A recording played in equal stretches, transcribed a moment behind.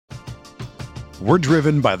We're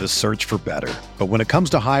driven by the search for better. But when it comes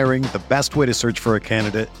to hiring, the best way to search for a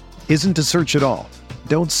candidate isn't to search at all.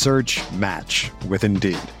 Don't search, match with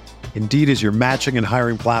Indeed. Indeed is your matching and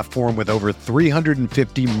hiring platform with over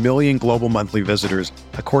 350 million global monthly visitors,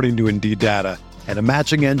 according to Indeed data, and a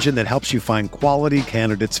matching engine that helps you find quality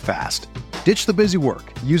candidates fast. Ditch the busy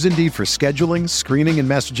work. Use Indeed for scheduling, screening, and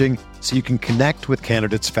messaging so you can connect with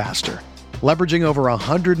candidates faster. Leveraging over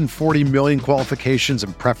 140 million qualifications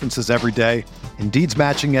and preferences every day, Indeed's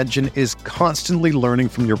matching engine is constantly learning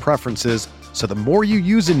from your preferences, so the more you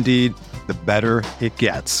use Indeed, the better it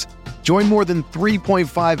gets. Join more than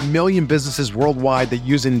 3.5 million businesses worldwide that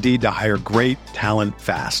use Indeed to hire great talent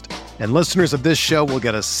fast. And listeners of this show will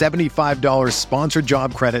get a $75 sponsored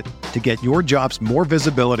job credit to get your jobs more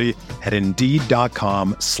visibility at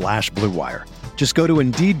Indeed.com/Blue Wire. Just go to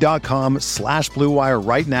Indeed.com/Blue Wire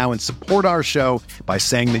right now and support our show by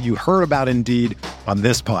saying that you heard about Indeed on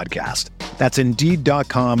this podcast. That's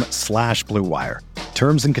Indeed.com/Blue Wire.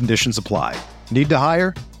 Terms and conditions apply. Need to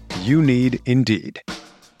hire? You need Indeed.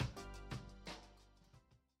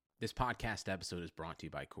 This podcast episode is brought to you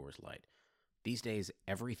by Coors Light. These days,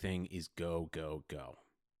 everything is go, go, go.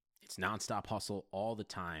 It's nonstop hustle all the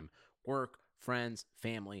time. Work, friends,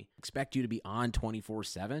 family. Expect you to be on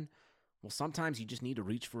 24/7? Well, sometimes you just need to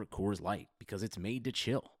reach for a Coors Light because it's made to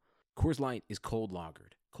chill. Coors Light is cold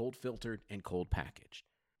lagered, cold filtered, and cold packaged.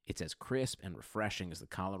 It's as crisp and refreshing as the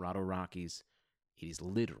Colorado Rockies. It is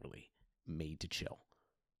literally made to chill.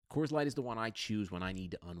 Coors Light is the one I choose when I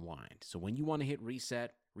need to unwind. So when you want to hit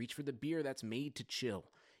reset, reach for the beer that's made to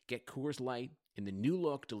chill. Get Coors Light in the new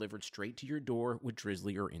look delivered straight to your door with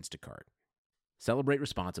Drizzly or Instacart. Celebrate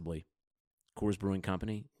responsibly. Coors Brewing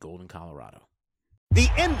Company, Golden, Colorado. The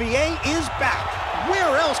NBA is back.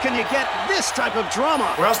 Where else can you get this type of drama?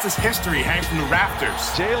 Where else does history hang from the rafters?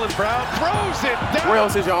 Jaylen Brown throws it down. Where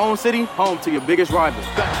else is your own city home to your biggest rival?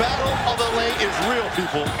 The Battle of the Lane is real,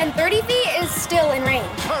 people. And 30 feet is still in range.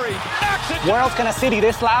 Curry knocks it. Where else can a city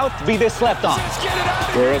this loud be this slept on? Let's get it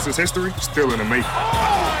out. Where else is history still in the making?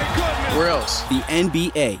 Oh, my goodness. Where else? The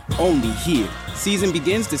NBA, only here. Season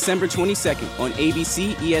begins December 22nd on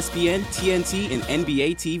ABC, ESPN, TNT, and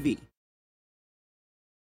NBA TV.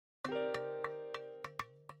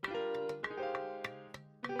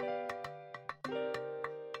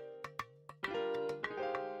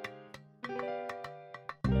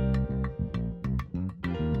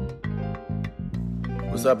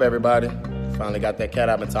 What's up, everybody? Finally got that cat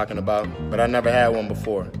I've been talking about, but I never had one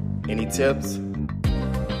before. Any tips?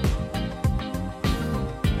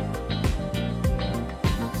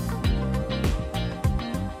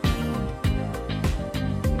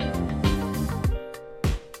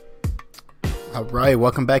 All right,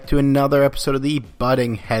 welcome back to another episode of the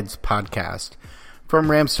Butting Heads podcast.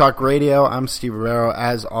 From Rams Talk Radio, I'm Steve Rivero.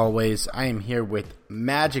 As always, I am here with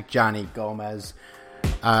Magic Johnny Gomez.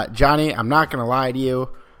 Johnny, I'm not going to lie to you.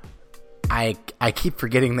 I keep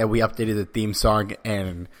forgetting that we updated the theme song,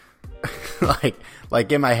 and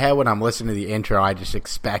like in my head when I'm listening to the intro, I just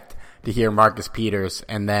expect to hear Marcus Peters,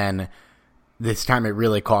 and then this time it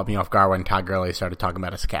really caught me off guard when Todd Gurley started talking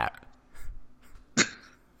about his cat.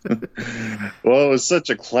 Well, it was such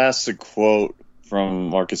a classic from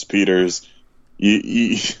Marcus Peters.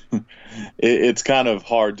 It's kind of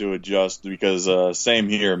hard to adjust because same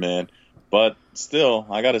here, man. But still,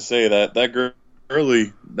 I got to say that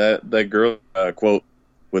Gurley quote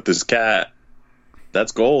with his cat,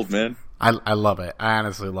 that's gold, man. I love it. I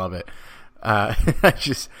honestly love it. I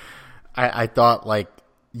thought like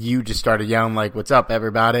you just started yelling like, "What's up,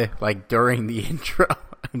 everybody?" like during the intro,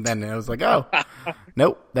 and then I was like, "Oh,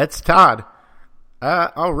 nope, that's Todd."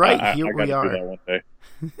 All right, here we are. Do that one day.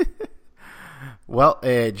 Well,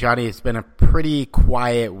 Johnny, it's been a pretty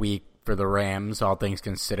quiet week for the Rams, all things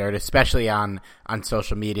considered, especially on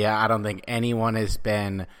social media. I don't think anyone has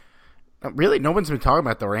been really. No one's been talking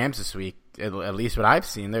about the Rams this week. At least what I've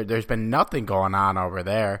seen, there's been nothing going on over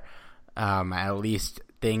there. At least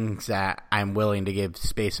things that I'm willing to give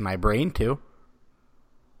space in my brain to.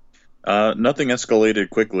 Nothing escalated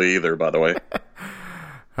quickly either, by the way.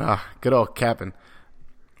 Oh, good old Captain.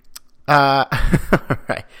 All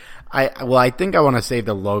right. I think I want to save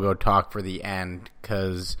the logo talk for the end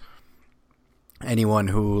because anyone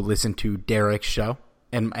who listened to Derek's show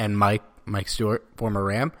and Mike Stewart, former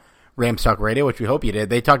Rams Talk Radio, which we hope you did,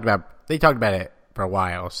 they talked about it for a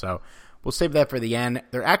while, so we'll save that for the end.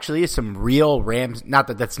 There actually is some real Rams, not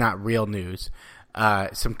that that's not real news,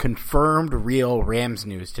 some confirmed real Rams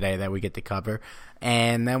news today that we get to cover,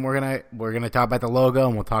 and then we're gonna talk about the logo,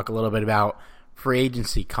 and we'll talk a little bit about free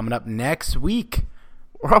agency coming up next week.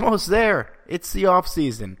 We're almost there. It's the off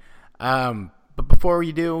season. But before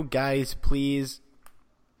we do, guys, please,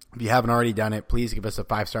 if you haven't already done it, please give us a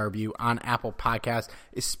 5-star review on Apple Podcasts,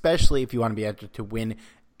 especially if you want to be entered to win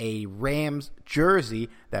a Rams jersey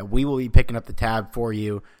that we will be picking up the tab for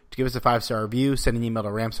you. To give us a 5-star review, send an email to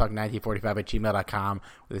ramstalk1945@gmail.com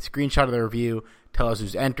with a screenshot of the review. Tell us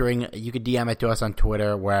who's entering. You can DM it to us on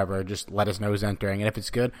Twitter, wherever. Just let us know who's entering. And if it's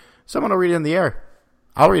good, someone will read it in the air.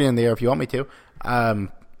 I'll read it in the air if you want me to. And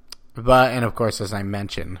of course, as I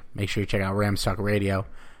mentioned, make sure you check out Rams Talk Radio.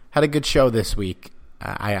 Had a good show this week.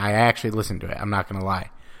 I actually listened to it. I'm not going to lie.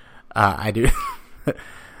 I do.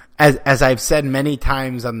 As I've said many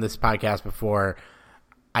times on this podcast before,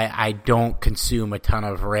 I don't consume a ton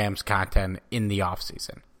of Rams content in the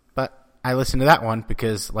offseason. But I listen to that one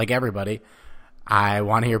because, like everybody, I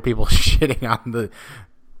want to hear people shitting on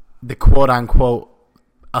the quote-unquote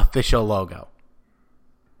official logo.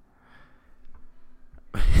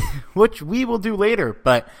 Which we will do later.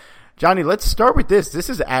 But, Johnny, let's start with this. This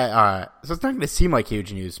is so it's not going to seem like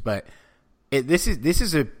huge news, but this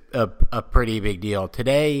is a pretty big deal.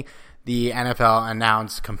 Today, the NFL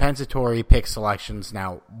announced compensatory pick selections.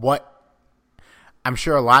 Now, I'm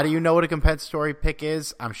sure a lot of you know what a compensatory pick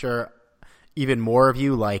is. I'm sure even more of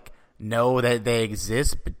you know that they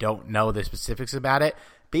exist but don't know the specifics about it.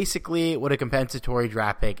 Basically, what a compensatory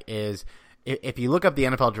draft pick is, if you look up the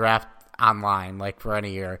NFL draft online, for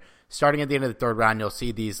any year, starting at the end of the third round, you'll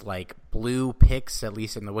see these blue picks, at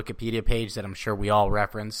least in the Wikipedia page that I'm sure we all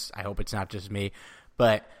reference. I hope it's not just me.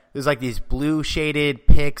 But there's these blue shaded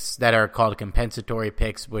picks that are called compensatory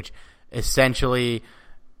picks, which essentially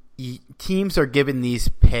teams are given these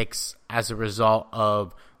picks as a result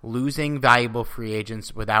of losing valuable free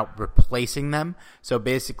agents without replacing them. So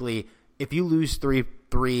basically, if you lose three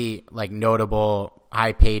notable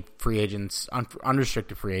high paid free agents,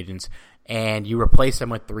 unrestricted free agents, and you replace them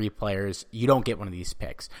with 3 players, you don't get one of these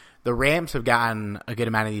picks. The Rams have gotten a good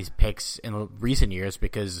amount of these picks in recent years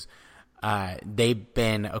because they've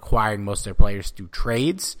been acquiring most of their players through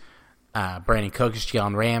trades. Brandon Cooks,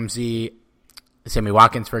 Jalen Ramsey, Sammy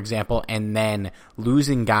Watkins, for example, and then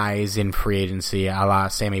losing guys in free agency, a la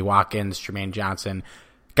Sammy Watkins, Jermaine Johnson,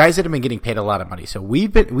 guys that have been getting paid a lot of money. So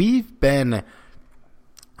we've been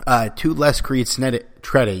to Les Creed's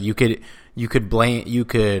credit. You could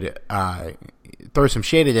throw some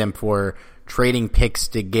shade at him for trading picks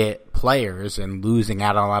to get players and losing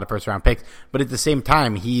out on a lot of first round picks, but at the same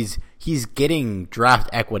time, he's getting draft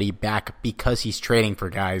equity back because he's trading for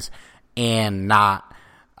guys and not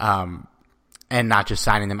just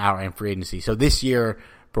signing them outright in free agency. So this year,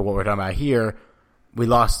 for what we're talking about here, we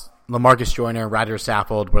lost LaMarcus Joyner, Roger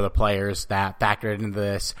Saffold were the players that factored into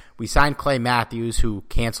this. We signed Clay Matthews, who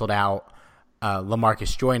canceled out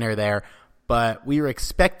LaMarcus Joyner there, but we were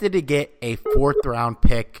expected to get a 4th round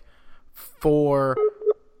pick for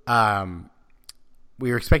Roger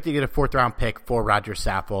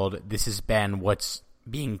Saffold. This has been what's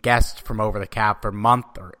being guessed from over the cap for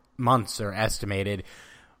months or estimated.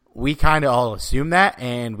 We kind of all assumed that,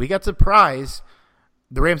 and we got surprised.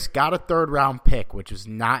 The Rams got a 3rd round pick, which was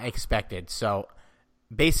not expected. So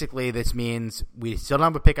basically, this means we still don't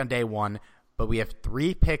have a pick on day 1, but we have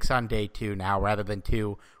 3 picks on day 2 now rather than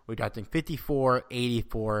 2. We're drafting 54,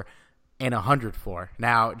 84, and 104.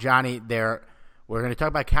 Now, Johnny, we're going to talk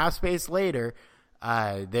about cap space later.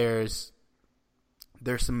 There's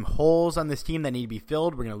some holes on this team that need to be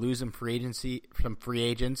filled. We're going to lose some free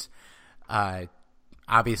agents,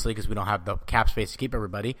 obviously, because we don't have the cap space to keep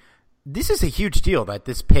everybody. This is a huge deal that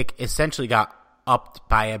this pick essentially got upped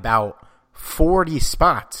by about 40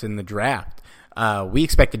 spots in the draft. We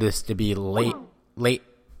expected this to be late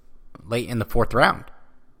in the 4th round.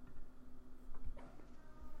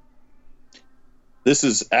 This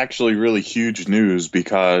is actually really huge news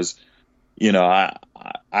because, I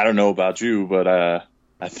don't know about you, but I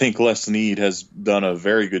think Les Snead has done a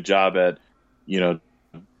very good job at,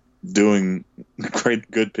 doing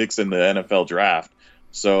good picks in the NFL draft.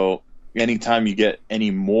 So anytime you get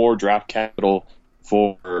any more draft capital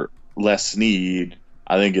for Les Snead,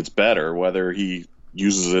 I think it's better, whether he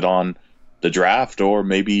uses it on the draft or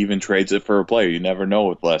maybe even trades it for a player. You never know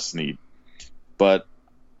with Les Snead. But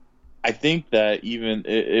I think that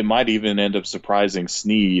it might even end up surprising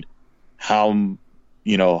Snead how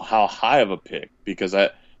high of a pick, because I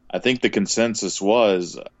think the consensus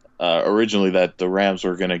was originally that the Rams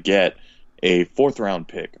were going to get a 4th round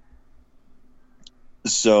pick.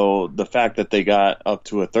 So the fact that they got up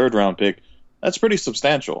to a 3rd round pick, that's pretty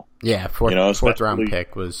substantial. Yeah, 4th round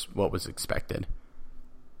pick was what was expected.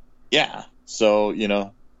 Yeah. So,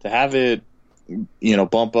 to have it,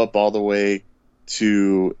 bump up all the way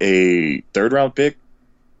to a 3rd round pick,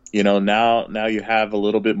 now you have a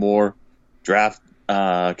little bit more draft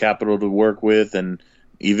capital to work with, and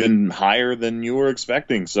even higher than you were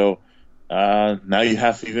expecting. So now you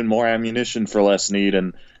have even more ammunition for Les Snead,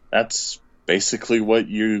 and that's basically what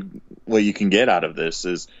you can get out of this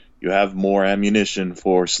is you have more ammunition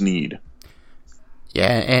for Snead. Yeah,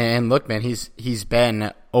 and look, man, he's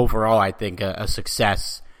been overall, I think, a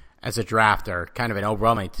success as a drafter, kind of an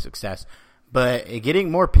overwhelming success. But getting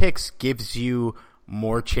more picks gives you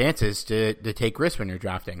more chances to take risks when you're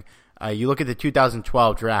drafting. You look at the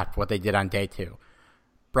 2012 draft, what they did on day 2.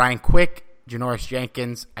 Brian Quick, Janoris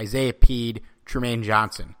Jenkins, Isaiah Peed, Trumaine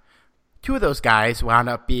Johnson. 2 of those guys wound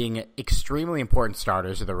up being extremely important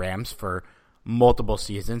starters of the Rams for multiple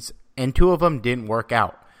seasons, and 2 of them didn't work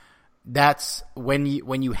out. That's when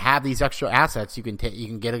you have these extra assets, you can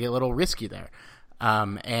get a little risky there,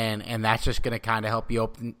 and that's just going to kind of help you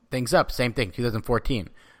open things up. Same thing, 2014,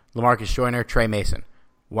 LaMarcus Joyner, Trey Mason.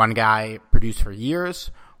 One guy produced for years,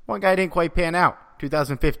 one guy didn't quite pan out.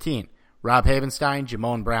 2015, Rob Havenstein,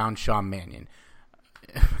 Jamone Brown, Sean Mannion.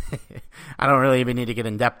 I don't really even need to get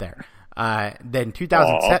in depth there. Then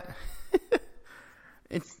 2007.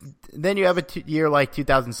 Then you have a year like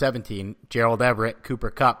 2017, Gerald Everett, Cooper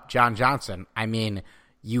Kupp, John Johnson. I mean,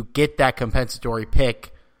 you get that compensatory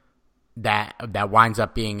pick that winds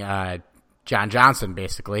up being John Johnson,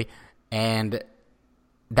 basically, and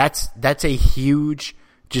that's a huge.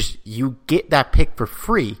 Just you get that pick for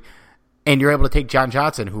free, and you're able to take John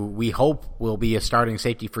Johnson, who we hope will be a starting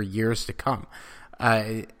safety for years to come.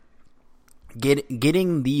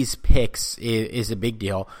 Getting these picks is a big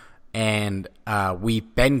deal. And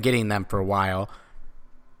we've been getting them for a while.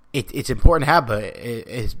 It's important to have, but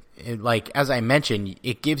like as I mentioned,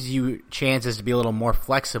 it gives you chances to be a little more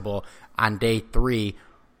flexible on day 3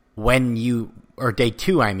 or day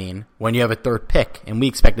 2, when you have a 3rd pick. And we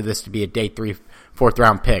expected this to be a day 3, 4th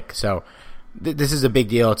round pick. So this is a big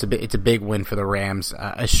deal. It's a big win for the Rams.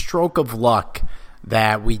 A stroke of luck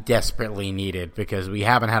that we desperately needed because we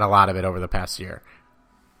haven't had a lot of it over the past year.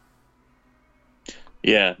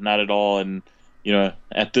 Yeah, not at all. And,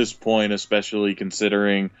 at this point, especially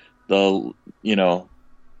considering the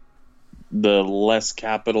less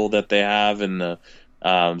capital that they have and the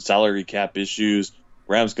salary cap issues,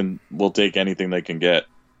 Rams will take anything they can get.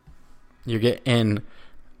 You get in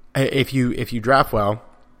if you draft well,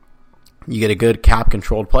 you get a good cap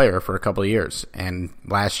controlled player for a couple of years. And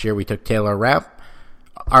last year we took Taylor Rapp,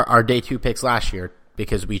 our day 2 picks last year,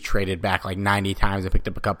 because we traded back like 90 times and picked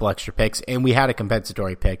up a couple extra picks, and we had a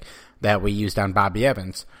compensatory pick that we used on Bobby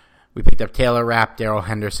Evans. We picked up Taylor Rapp, Darrell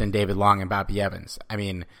Henderson, David Long, and Bobby Evans. I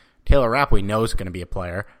mean, Taylor Rapp we know is going to be a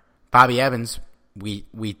player. Bobby Evans,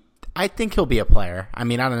 I think he'll be a player. I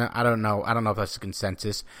mean, I don't know if that's a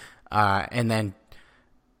consensus. And then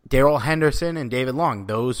Darrell Henderson and David Long,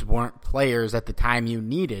 those weren't players at the time you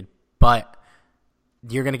needed, but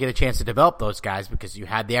you're going to get a chance to develop those guys because you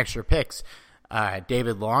had the extra picks.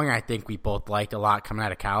 David Long, I think we both liked a lot coming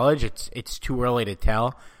out of college. It's too early to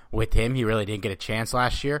tell with him. He really didn't get a chance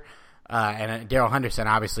last year. And Darrell Henderson,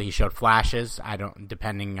 obviously, he showed flashes.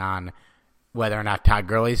 Depending on whether or not Todd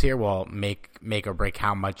Gurley's here, will make or break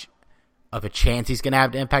how much of a chance he's going to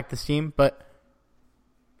have to impact this team. But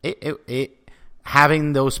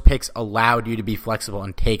having those picks allowed you to be flexible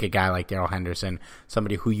and take a guy like Darrell Henderson,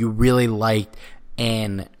 somebody who you really liked,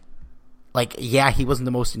 and he wasn't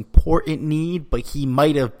the most important need, but he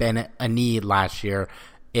might have been a need last year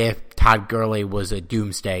if Todd Gurley was a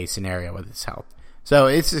doomsday scenario with his health. So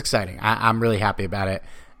it's exciting. I'm really happy about it.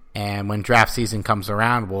 And when draft season comes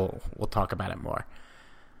around, we'll talk about it more.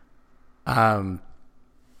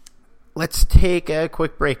 Let's take a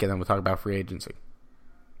quick break, and then we'll talk about free agency.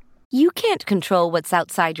 You can't control what's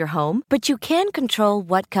outside your home, but you can control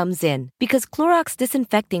what comes in. Because Clorox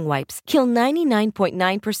disinfecting wipes kill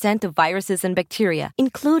 99.9% of viruses and bacteria,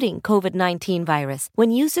 including COVID-19 virus, when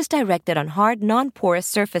used as directed on hard, non-porous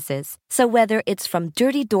surfaces. So whether it's from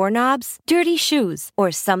dirty doorknobs, dirty shoes,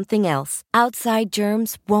 or something else, outside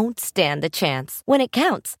germs won't stand a chance. When it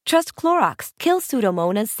counts, trust Clorox. Kill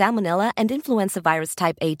Pseudomonas, Salmonella, and influenza virus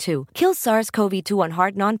type A2. Kill SARS-CoV-2 on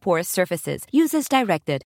hard, non-porous surfaces. Use as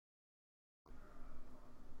directed.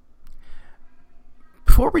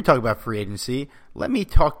 Before we talk about free agency, let me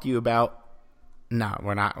talk to you about. No,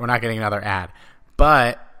 we're not getting another ad,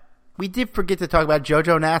 but we did forget to talk about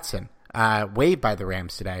JoJo Natson, waived by the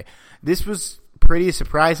Rams today. This was pretty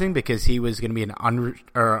surprising because he was going to be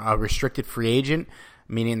a restricted free agent,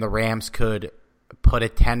 meaning the Rams could put a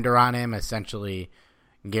tender on him, essentially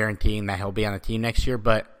guaranteeing that he'll be on the team next year.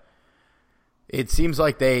 But it seems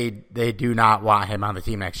like they do not want him on the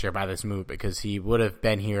team next year by this move because he would have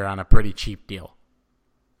been here on a pretty cheap deal.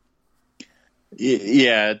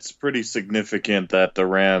 Yeah, it's pretty significant that the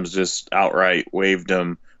Rams just outright waived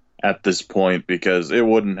him at this point because it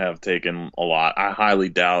wouldn't have taken a lot. I highly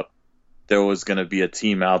doubt there was going to be a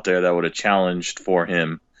team out there that would have challenged for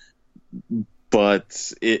him,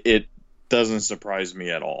 but it doesn't surprise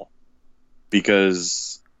me at all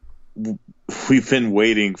because we've been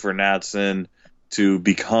waiting for Natson to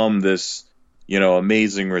become this,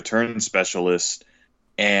 amazing return specialist,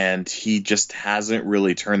 and he just hasn't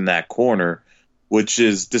really turned that corner, which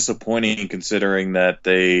is disappointing considering that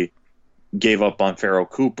they gave up on Pharoh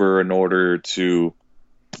Cooper in order to,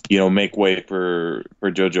 make way for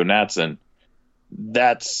JoJo Natson.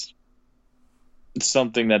 That's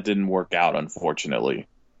something that didn't work out, unfortunately.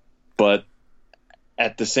 But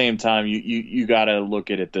at the same time, you got to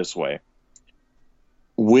look at it this way.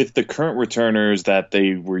 With the current returners that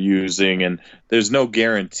they were using, and there's no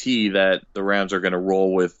guarantee that the Rams are going to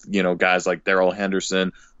roll with, guys like Darrell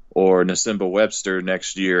Henderson or Nsimba Webster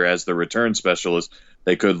next year as the return specialist.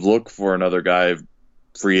 They could look for another guy,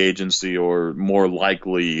 free agency, or more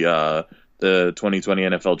likely the 2020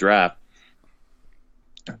 NFL draft.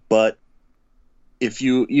 But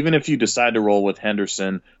even if you decide to roll with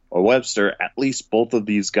Henderson or Webster, at least both of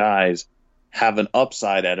these guys have an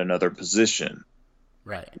upside at another position.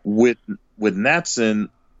 Right. With Natson,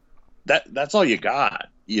 that's all you got.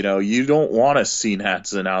 You don't want to see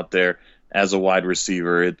Natson out there as a wide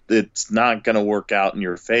receiver. It's not going to work out in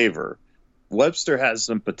your favor. Webster has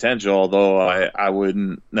some potential, although I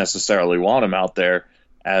wouldn't necessarily want him out there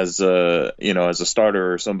as a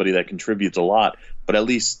starter or somebody that contributes a lot. But at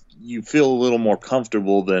least you feel a little more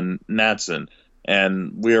comfortable than Natson.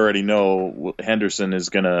 And we already know Henderson is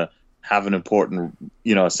going to have an important,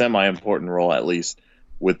 a semi-important role at least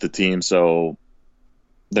with the team. So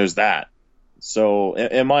there's that. So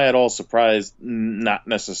am I at all surprised? Not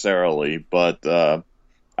necessarily, but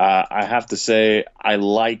I have to say I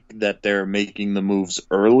like that they're making the moves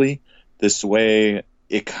early. This way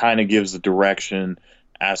it kind of gives the direction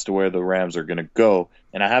as to where the Rams are going to go.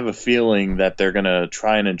 And I have a feeling that they're going to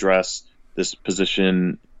try and address this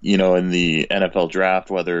position, in the NFL draft,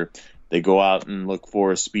 whether they go out and look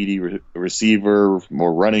for a speedy receiver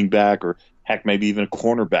or running back, or heck, maybe even a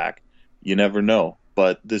cornerback. You never know.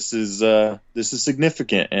 But this is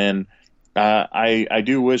significant, and I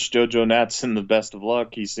do wish JoJo Natson the best of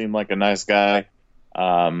luck. He seemed like a nice guy,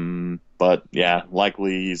 but yeah,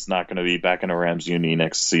 likely he's not going to be back in a Rams uni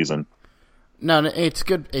next season. No, it's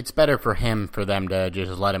good. It's better for them to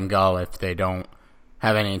just let him go if they don't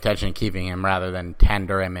have any intention of keeping him, rather than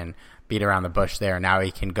tender him and beat around the bush there. Now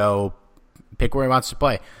he can go pick where he wants to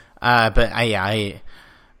play. But I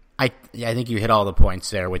think you hit all the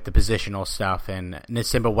points there with the positional stuff. And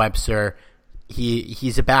Nsimba Webster,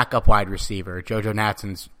 he's a backup wide receiver. JoJo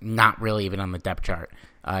Natson's not really even on the depth chart.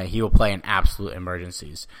 He will play in absolute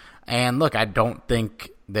emergencies. And look, I don't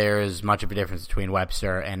think there is much of a difference between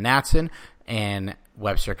Webster and Natson. And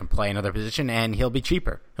Webster can play another position, and he'll be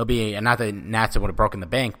cheaper. He'll be, not that Natson would have broken the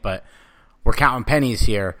bank, but we're counting pennies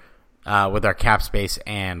here with our cap space,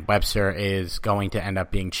 and Webster is going to end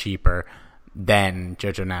up being cheaper than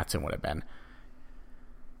JoJo Natson would have been.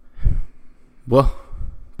 Well,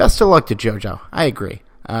 best of luck to JoJo. I agree.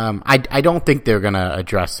 I don't think they're going to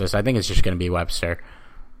address this. I think it's just going to be Webster,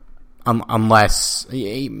 unless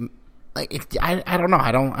I don't know.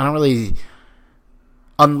 I don't really.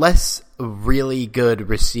 Unless a really good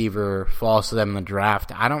receiver falls to them in the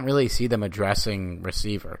draft, I don't really see them addressing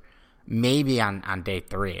receiver. Maybe on day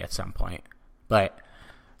 3 at some point. But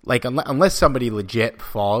unless somebody legit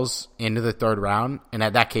falls into the 3rd round, and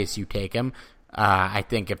at that case you take him, I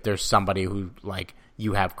think if there's somebody who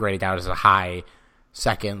you have graded out as a high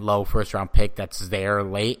 2nd, low 1st round pick that's there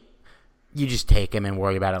late, you just take him and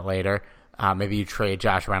worry about it later. Maybe you trade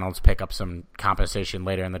Josh Reynolds, pick up some compensation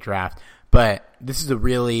later in the draft. But this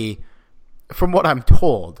is from what I'm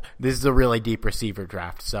told, this is a really deep receiver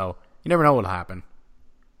draft. So you never know what'll happen.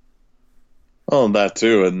 Well, that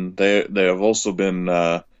too, and they have also been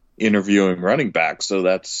interviewing running backs, so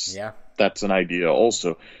that's an idea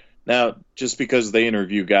also. Now, just because they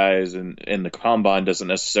interview guys in the combine doesn't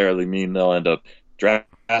necessarily mean they'll end up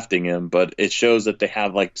drafting him, but it shows that they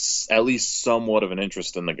have at least somewhat of an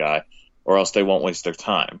interest in the guy, or else they won't waste their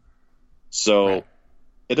time. So. Right.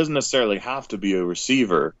 It doesn't necessarily have to be a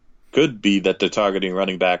receiver. Could be that they're targeting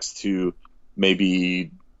running backs to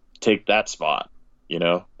maybe take that spot. You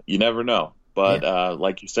never know. But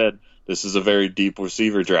like you said, this is a very deep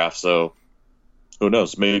receiver draft, so who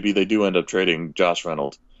knows? Maybe they do end up trading Josh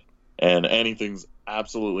Reynolds. And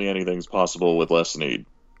absolutely anything's possible with less need.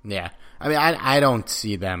 Yeah. I mean, I don't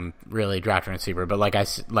see them really drafting a receiver, but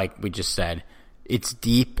like we just said, it's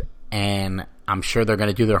deep, and I'm sure they're going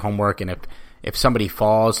to do their homework, and if somebody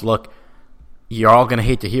falls, look, you're all going to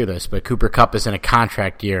hate to hear this, but Cooper Kupp is in a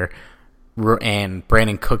contract year, and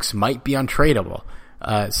Brandon Cooks might be untradeable.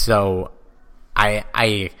 So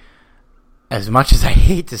I, as much as I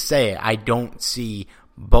hate to say it, I don't see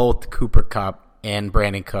both Cooper Kupp and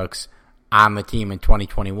Brandon Cooks on the team in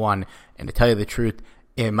 2021. And to tell you the truth,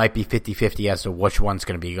 it might be 50-50 as to which one's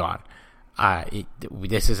going to be gone.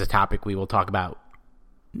 This is a topic we will talk about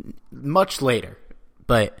much later,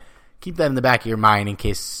 but keep that in the back of your mind in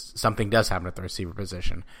case something does happen at the receiver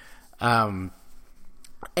position.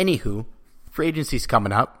 Anywho, free agency's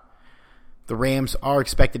coming up. The Rams are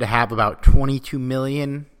expected to have about $22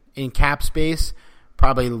 million in cap space.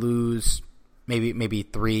 Probably lose maybe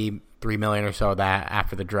 $3 million or so of that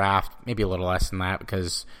after the draft. Maybe a little less than that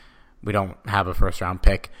because we don't have a first round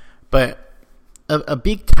pick. But a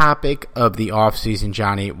big topic of the offseason,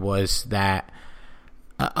 Johnny, was that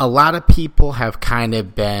a lot of people have kind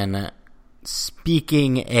of been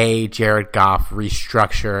speaking a Jared Goff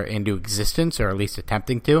restructure into existence, or at least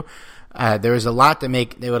attempting to. There was a lot to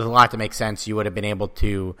make sense. You would have been able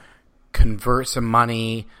to convert some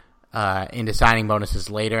money into signing bonuses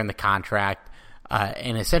later in the contract,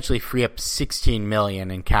 and essentially free up $16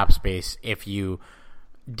 million in cap space if you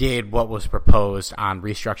did what was proposed on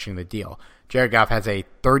restructuring the deal. Jared Goff has a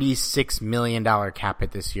 $36 million cap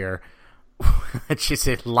hit this year, which is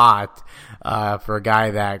a lot for a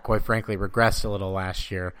guy that, quite frankly, regressed a little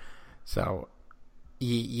last year. So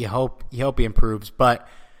you hope he improves. But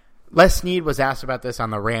Les Snead was asked about this on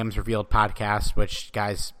the Rams Revealed podcast, which,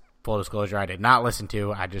 guys, full disclosure, I did not listen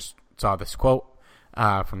to. I just saw this quote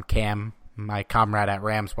from Cam, my comrade at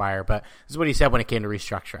RamsWire. But this is what he said when it came to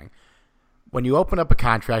restructuring. When you open up a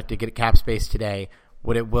contract to get a cap space today,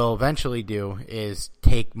 what it will eventually do is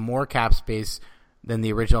take more cap space than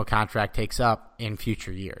the original contract takes up in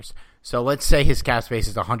future years. So let's say his cap space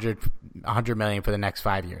is $100 million for the next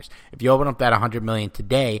 5 years. If you open up that $100 million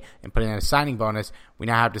today and put in a signing bonus, we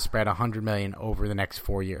now have to spread $100 million over the next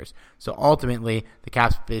 4 years. So ultimately, the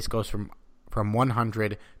cap space goes from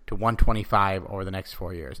 100 to 125 over the next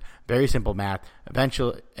 4 years. Very simple math.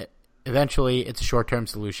 Eventually, it's a short-term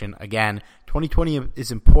solution. Again, 2020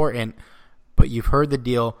 is important, but you've heard the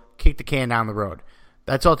deal. Kick the can down the road.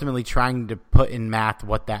 That's ultimately trying to put in math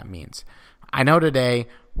what that means. I know today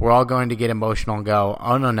we're all going to get emotional and go,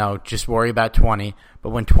 oh, no, just worry about 20. But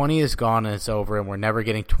when 20 is gone and it's over and we're never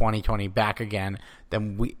getting 2020 back again,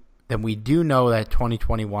 then we do know that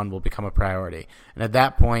 2021 will become a priority. And at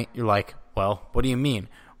that point, you're like, well, what do you mean?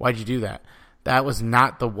 Why'd you do that? That was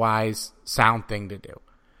not the wise, sound thing to do.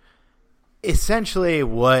 Essentially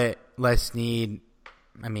what Les Snead,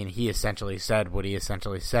 he essentially said what he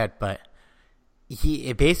essentially said, but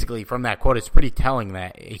he basically, from that quote, it's pretty telling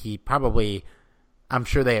that he probably, I'm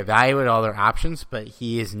sure they evaluate all their options, but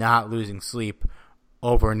he is not losing sleep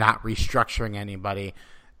over not restructuring anybody.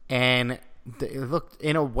 And look,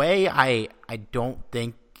 in a way, I don't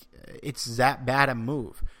think it's that bad a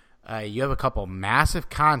move. You have a couple massive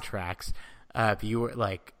contracts. If you were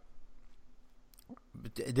like,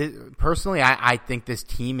 personally, I think this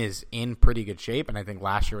team is in pretty good shape, and I think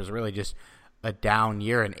last year was really just a down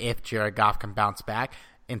year. And if Jared Goff can bounce back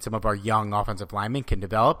and some of our young offensive linemen can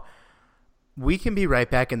develop, we can be right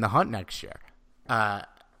back in the hunt next year.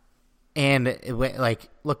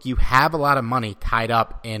 Look, you have a lot of money tied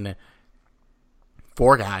up in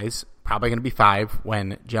 4 guys, probably going to be 5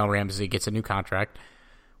 when Jalen Ramsey gets a new contract,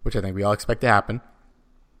 which I think we all expect to happen.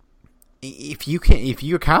 If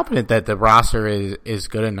you're confident that the roster is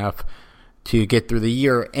good enough to get through the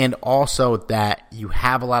year, and also that you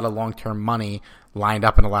have a lot of long-term money lined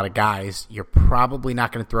up in a lot of guys, you're probably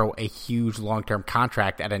not going to throw a huge long-term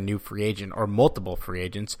contract at a new free agent or multiple free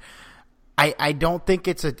agents. I don't think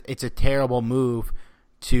it's a terrible move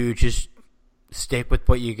to just stick with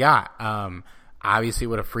what you got. Obviously, it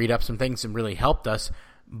would have freed up some things and really helped us,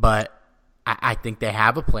 but I think they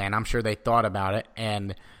have a plan. I'm sure they thought about it,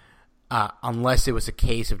 and unless it was a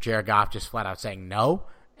case of Jared Goff just flat out saying no,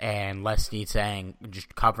 and Les Snead saying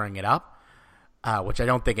just covering it up, which I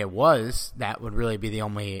don't think it was, that would really be the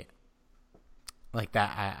only, like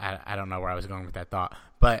that. I don't know where I was going with that thought.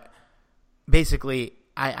 But basically,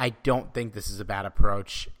 I don't think this is a bad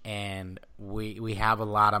approach, and we have a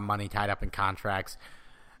lot of money tied up in contracts.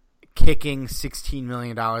 Kicking $16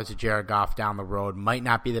 million to Jared Goff down the road might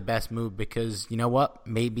not be the best move because, you know what,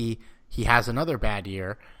 maybe he has another bad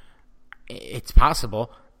year. It's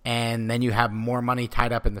possible. And then you have more money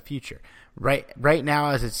tied up in the future. Right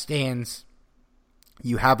now, as it stands,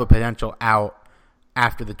 you have a potential out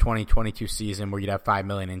after the 2022 season where you'd have $5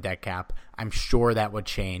 million in dead cap. I'm sure that would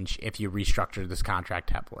change if you restructured this contract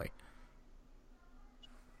heavily.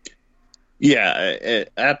 Yeah,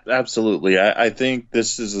 absolutely. I think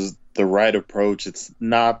this is the right approach. It's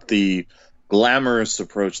not the glamorous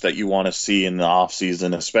approach that you want to see in the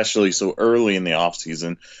offseason, especially so early in the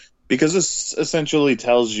offseason, because this essentially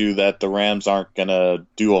tells you that the Rams aren't going to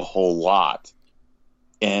do a whole lot.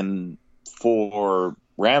 And for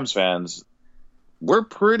Rams fans, we're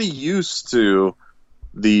pretty used to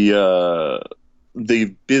the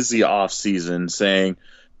busy offseason saying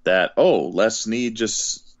that, oh, Les Snead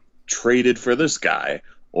just traded for this guy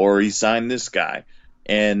or he signed this guy.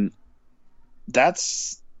 And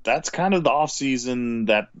that's kind of the offseason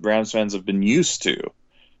that Rams fans have been used to.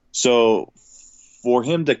 So for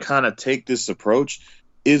him to kind of take this approach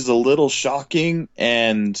is a little shocking,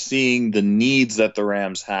 and seeing the needs that the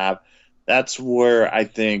Rams have, that's where I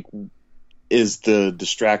think is the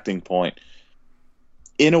distracting point.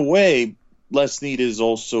 In a way, Les Snead is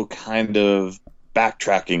also kind of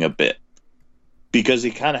backtracking a bit because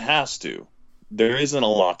he kind of has to. There isn't a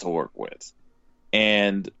lot to work with.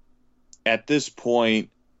 And at this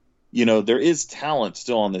point, you know, there is talent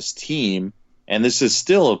still on this team, and this is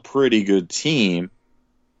still a pretty good team,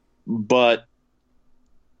 but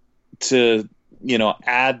to, you know,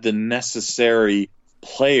 add the necessary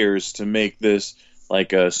players to make this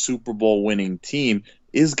like a Super Bowl winning team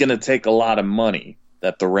is going to take a lot of money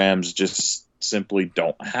that the Rams just simply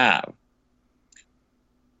don't have.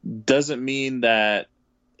 Doesn't mean that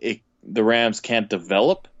the Rams can't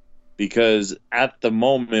develop, because at the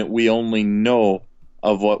moment we only know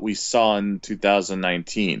of what we saw in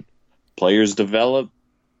 2019. Players develop,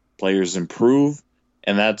 players improve,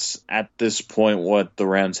 and that's at this point what the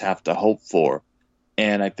Rams have to hope for.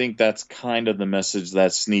 And I think that's kind of the message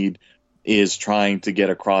that Snead is trying to get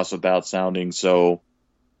across without sounding so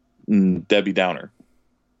Debbie Downer.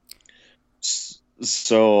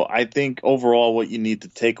 So I think overall what you need to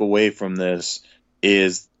take away from this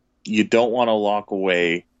is you don't want to lock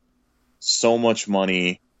away so much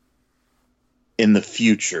money in the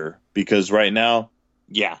future, because right now,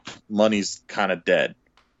 yeah, money's kind of dead.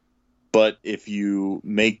 But if you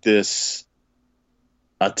make this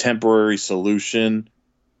a temporary solution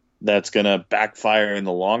that's going to backfire in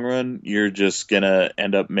the long run, you're just going to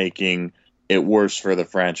end up making it worse for the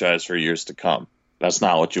franchise for years to come. That's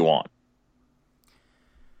not what you want.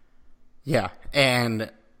 Yeah,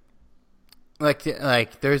 and like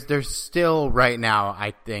there's still right now,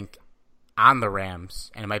 I think, on the Rams,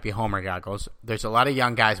 and it might be Homer goggles, there's a lot of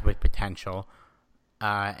young guys with potential,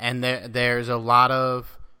 and there's a lot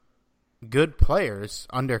of good players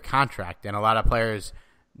under contract, and a lot of players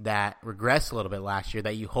that regressed a little bit last year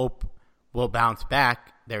that you hope will bounce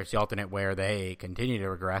back. There's the alternate where they continue to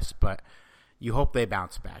regress, but you hope they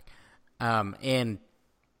bounce back. And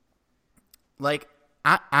like,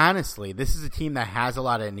 honestly, this is a team that has a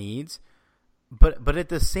lot of needs, but at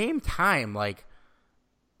the same time, like,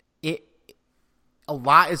 a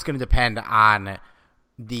lot is going to depend on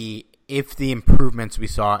if the improvements we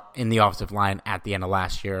saw in the offensive line at the end of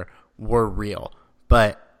last year were real.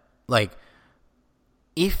 But like,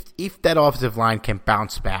 if that offensive line can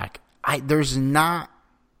bounce back, there's not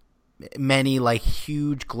many like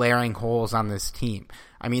huge glaring holes on this team.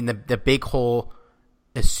 I mean, the big hole,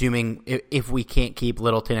 assuming if we can't keep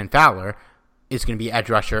Littleton and Fowler, is going to be edge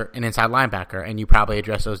rusher and inside linebacker, and you probably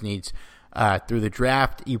address those needs through the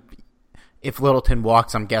draft. If Littleton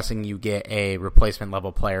walks, I'm guessing you get a replacement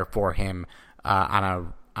level player for him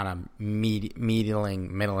on a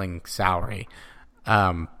middling salary.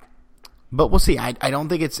 But we'll see. I don't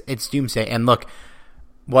think it's doomsday. And look,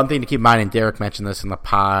 one thing to keep in mind, and Derek mentioned this in the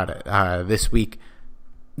pod this week,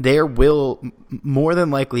 there will more than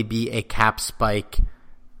likely be a cap spike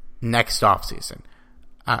next offseason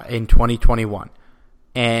in 2021.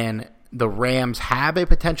 And the Rams have a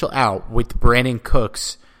potential out with Brandon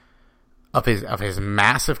Cooks of his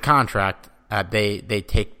massive contract. They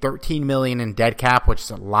take $13 million in dead cap, which is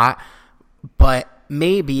a lot, but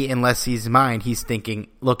maybe in Les Snead's mind, he's thinking,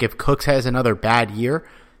 look, if Cooks has another bad year,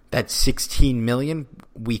 that's $16 million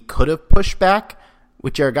we could have pushed back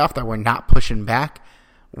with Jared Goff that we're not pushing back.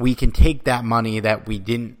 We can take that money that we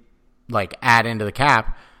didn't like add into the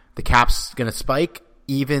cap. The cap's going to spike.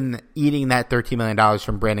 Even eating that $13 million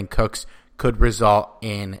from Brandon Cooks could result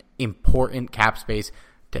in important cap space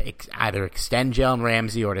to either extend Jalen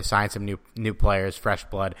Ramsey or to sign some new players, fresh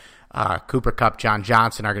blood. Cooper Kupp, John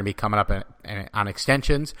Johnson are going to be coming up on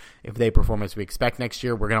extensions. If they perform as we expect next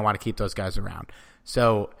year, we're going to want to keep those guys around.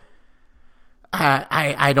 So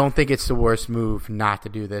I don't think it's the worst move not to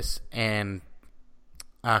do this. And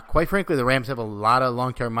quite frankly, the Rams have a lot of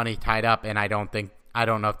long-term money tied up, and I don't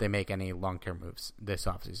know if they make any long-term moves this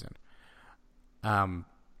offseason.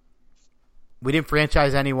 We didn't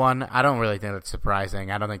franchise anyone. I don't really think that's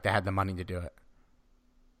surprising. I don't think they had the money to do it.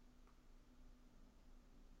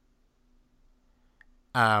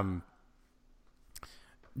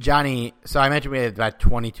 Johnny, so I mentioned we had about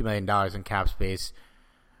 $22 million in cap space.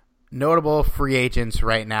 Notable free agents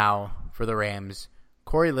right now for the Rams: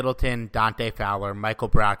 Corey Littleton, Dante Fowler, Michael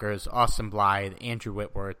Brockers, Austin Blythe, Andrew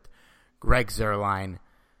Whitworth, Greg Zuerlein.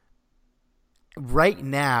 Right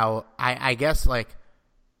now, I guess, like,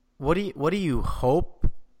 what do you hope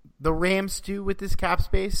the Rams do with this cap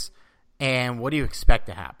space, and what do you expect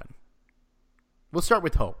to happen? We'll start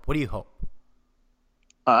with hope. What do you hope?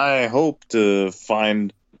 I hope they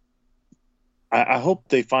find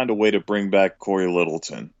a way to bring back Corey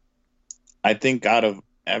Littleton. I think out of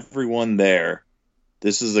everyone there,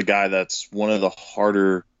 this is a guy that's one of the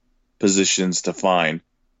harder positions to find.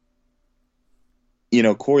 You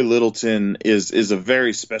know, Corey Littleton is a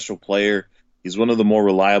very special player. He's one of the more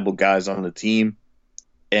reliable guys on the team,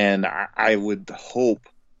 and I would hope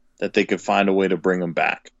that they could find a way to bring him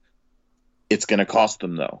back. It's going to cost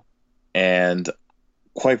them, though. And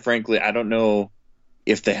quite frankly, I don't know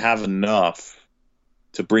if they have enough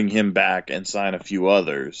to bring him back and sign a few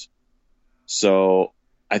others. So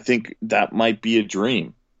I think that might be a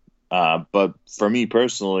dream. But for me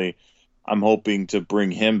personally, I'm hoping to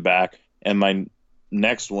bring him back. And my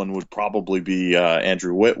next one would probably be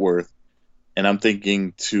Andrew Whitworth. And I'm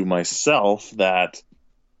thinking to myself that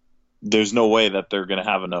there's no way that they're going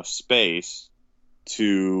to have enough space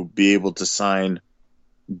to be able to sign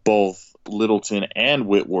both Littleton and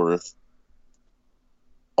Whitworth,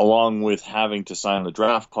 along with having to sign the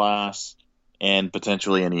draft class and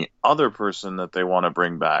potentially any other person that they want to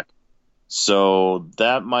bring back. So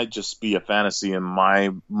that might just be a fantasy in my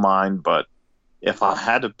mind, but if I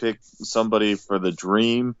had to pick somebody for the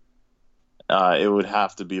dream, it would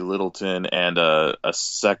have to be Littleton and a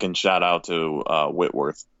second shout out to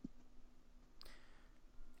Whitworth.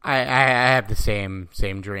 I have the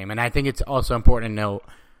same dream, and I think it's also important to note,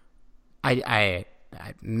 I'm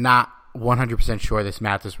not 100% sure this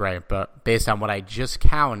math is right, but based on what I just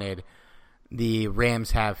counted, the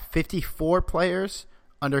Rams have 54 players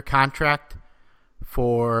under contract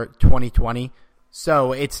for 2020.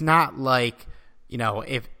 So it's not like, you know,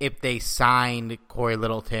 if they signed Corey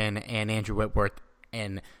Littleton and Andrew Whitworth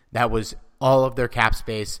and that was all of their cap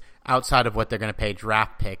space outside of what they're going to pay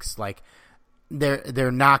draft picks, like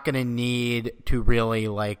they're not going to need to really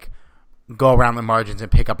like go around the margins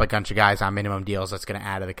and pick up a bunch of guys on minimum deals that's going to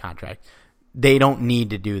add to the contract. They don't need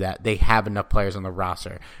to do that. They have enough players on the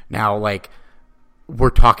roster. Now, like, we're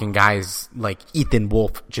talking guys like Ethan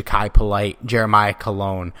Wolf, Ja'Kai Polite, Jeremiah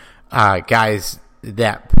Colon, guys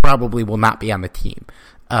that probably will not be on the team.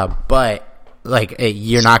 But like,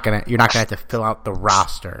 you're not gonna have to fill out the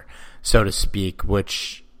roster, so to speak,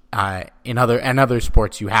 which in other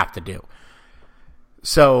sports you have to do.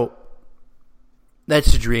 So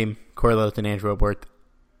that's the dream. Corey Littleton, Andrew Whitworth.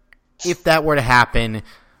 If that were to happen,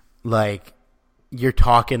 like, you're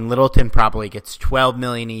talking Littleton probably gets $12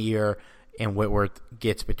 million a year and Whitworth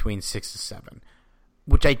gets between 6 to 7.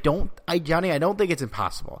 Which Johnny, I don't think it's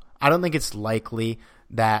impossible. I don't think it's likely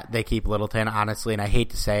that they keep Littleton, honestly, and I hate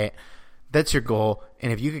to say it. That's your goal,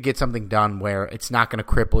 and if you could get something done where it's not going to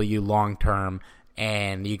cripple you long term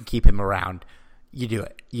and you can keep him around, you do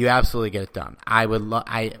it. You absolutely get it done.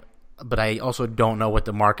 But I also don't know what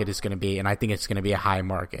the market is going to be, and I think it's going to be a high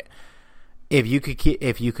market. If you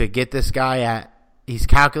could get this guy at, he's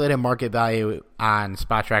calculated market value on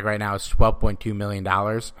SpotTrack right now is $12.2 million.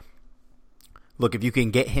 Look, if you can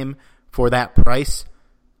get him for that price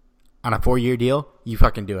on a 4-year deal, you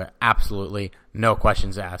fucking do it. Absolutely. No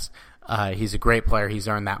questions asked. He's a great player. He's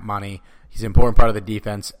earned that money. He's an important part of the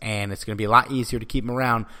defense, and it's going to be a lot easier to keep him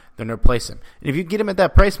around than to replace him. And if you get him at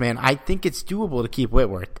that price, man, I think it's doable to keep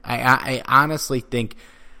Whitworth. I honestly think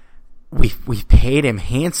we've paid him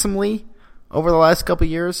handsomely over the last couple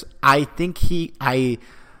of years. I think if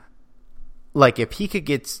he could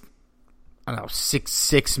get, I don't know,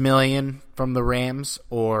 $6 million from the Rams,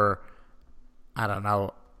 or I don't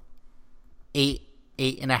know,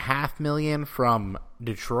 $8.5 million from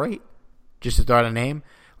Detroit, just to throw out a name.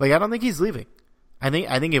 Like, I don't think he's leaving. I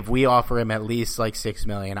think if we offer him at least like $6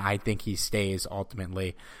 million, I think he stays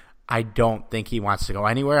ultimately. I don't think he wants to go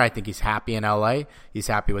anywhere. I think he's happy in LA. He's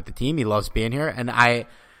happy with the team. He loves being here. And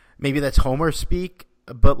maybe that's Homer speak,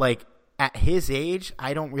 but like at his age,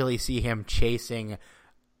 I don't really see him chasing,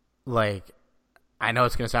 like, I know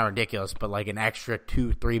it's going to sound ridiculous, but like an extra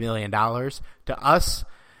 $2-3 million to us.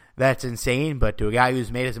 That's insane. But to a guy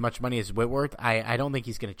who's made as much money as Whitworth, I don't think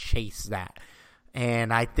he's going to chase that.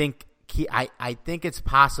 And I think I think it's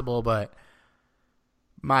possible, but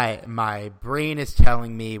My brain is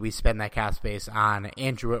telling me we spend that cap space on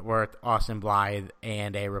Andrew Whitworth, Austin Blythe,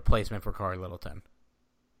 and a replacement for Corey Littleton.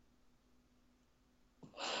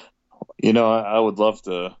 You know, I would love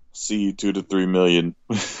to see $2 to $3 million.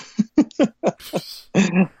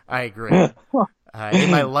 I agree.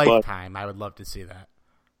 In my lifetime, I would love to see that.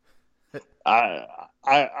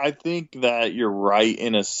 I think that you're right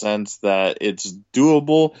in a sense that it's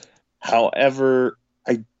doable. However,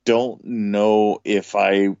 I don't know if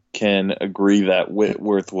I can agree that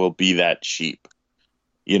Whitworth will be that cheap.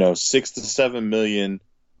 You know, $6 to $7 million.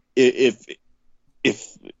 If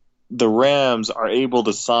the Rams are able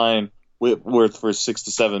to sign Whitworth for $6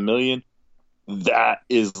 to $7 million, that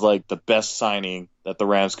is like the best signing that the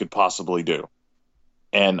Rams could possibly do.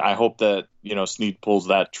 And I hope that, you know, Snead pulls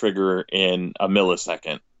that trigger in a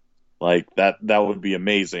millisecond. Like that would be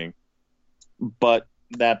amazing. But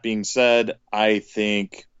that being said, I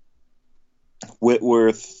think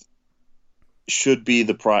Whitworth should be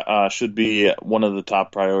one of the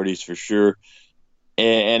top priorities for sure.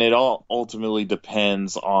 And it all ultimately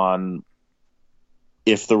depends on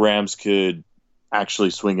if the Rams could actually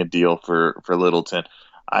swing a deal for Littleton.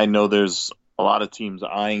 I know there's a lot of teams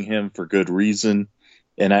eyeing him for good reason,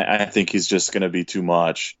 and I think he's just going to be too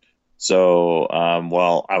much. So,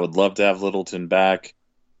 while I would love to have Littleton back,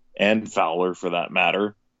 and Fowler for that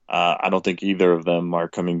matter, I don't think either of them are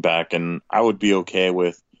coming back, and I would be okay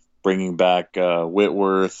with bringing back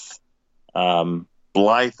Whitworth.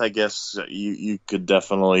 Blythe, I guess you could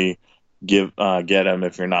definitely get him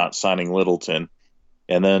if you're not signing Littleton.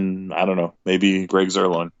 And then, I don't know, maybe Greg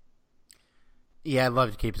Zuerlein. Yeah, I'd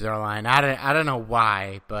love to keep Zuerlein. I don't know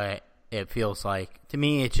why, but it feels like, to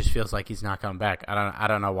me, it just feels like he's not coming back. I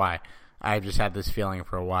don't know why. I've just had this feeling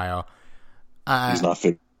for a while. He's not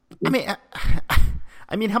fit. I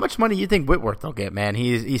mean, how much money do you think Whitworth will get, man?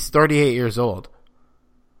 He's 38 years old.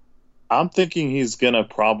 I'm thinking he's gonna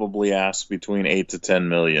probably ask between $8 to $10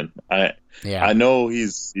 million. I know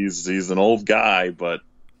he's an old guy, but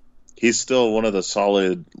he's still one of the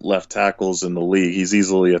solid left tackles in the league. He's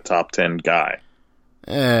easily a top 10 guy.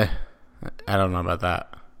 I don't know about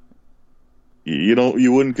that.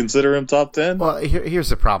 You wouldn't consider him top 10? Well, here's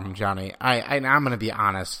the problem, Johnny. I'm going to be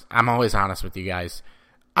honest. I'm always honest with you guys.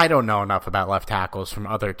 I don't know enough about left tackles from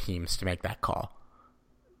other teams to make that call.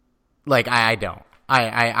 Like, I don't.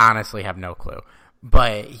 I honestly have no clue.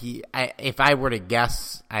 But if I were to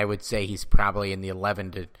guess, I would say he's probably in the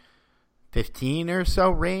 11 to 15 or so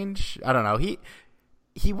range. I don't know.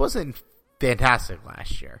 He wasn't fantastic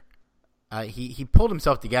last year. He pulled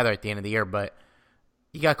himself together at the end of the year, but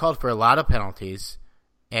he got called for a lot of penalties,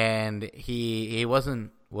 and he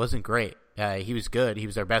wasn't great. He was good. He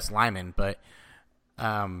was our best lineman, but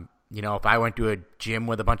if I went to a gym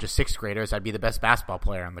with a bunch of sixth graders, I'd be the best basketball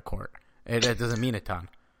player on the court. It doesn't mean a ton.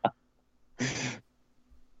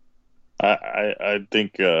 I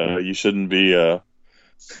think you shouldn't be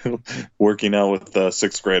working out with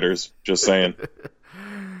sixth graders. Just saying.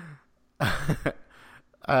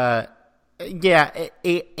 Yeah,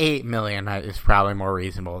 $8 million is probably more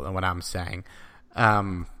reasonable than what I'm saying.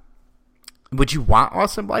 Would you want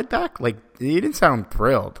Austin Blythe back? Like, you didn't sound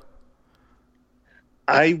thrilled.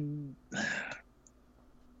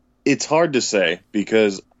 It's hard to say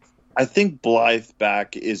because I think Blythe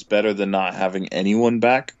back is better than not having anyone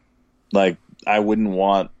back. Like, I wouldn't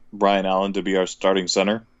want Brian Allen to be our starting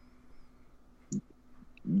center.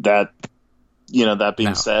 That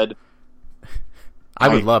being said, I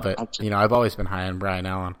would love it. I've always been high on Brian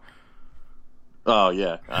Allen. Oh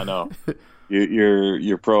yeah, I know.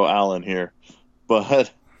 You're pro Allen here, but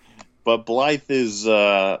Blythe is.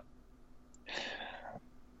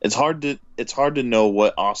 It's hard to know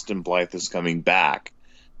what Austin Blythe is coming back,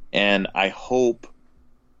 and I hope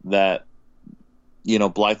that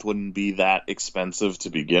Blythe wouldn't be that expensive to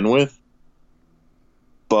begin with.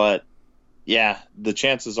 But yeah, the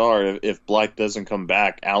chances are if Blythe doesn't come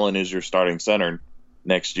back, Allen is your starting center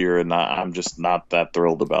next year, and I'm just not that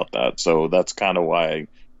thrilled about that. So that's kind of why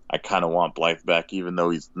I kind of want Blythe back, even though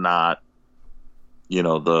he's not,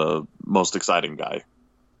 the most exciting guy.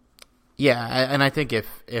 Yeah, and I think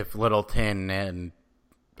if Littleton and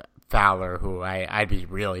Fowler, who I'd be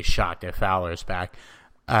really shocked if Fowler's back,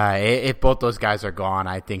 if both those guys are gone,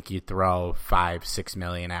 I think you throw $5-6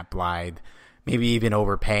 million at Blythe, maybe even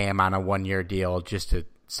overpay him on a 1-year deal just to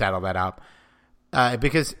settle that up.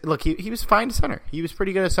 Because, look, he was fine to center. He was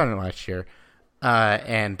pretty good at center last year.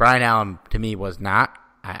 And Brian Allen, to me, was not.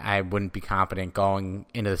 I wouldn't be confident going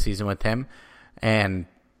into the season with him. And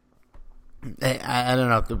I don't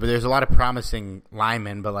know. There's a lot of promising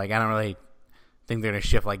linemen, but, I don't really think they're going to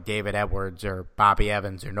shift like David Edwards or Bobby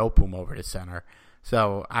Evans or Nopum over to center.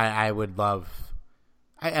 So I would love.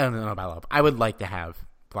 I don't know about love. I would like to have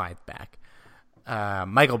Blythe back.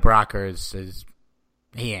 Michael Brockers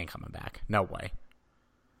he ain't coming back. No way.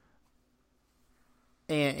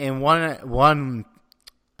 And one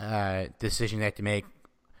decision they have to make.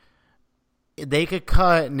 They could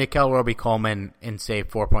cut Nickel Roby-Coleman and save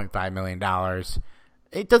 $4.5 million.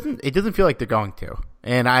 It doesn't feel like they're going to,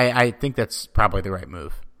 and I think that's probably the right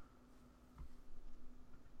move.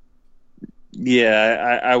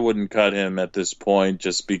 Yeah, I wouldn't cut him at this point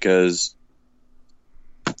just because,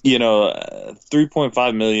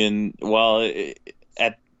 $3.5 million. Well,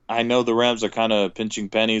 I know the Rams are kind of pinching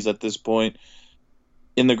pennies at this point.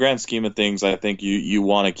 In the grand scheme of things, I think you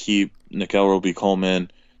want to keep Nickel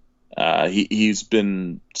Roby-Coleman. He's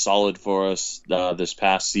been solid for us this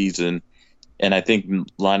past season, and I think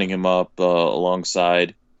lining him up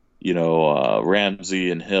alongside,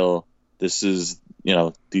 Ramsey and Hill, this is,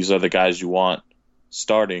 these are the guys you want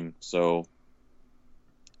starting. So,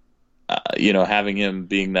 having him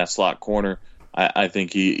being that slot corner, I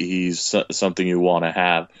think he's something you want to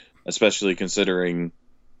have, especially considering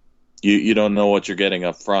you don't know what you're getting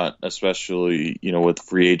up front, especially, with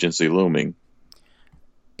free agency looming.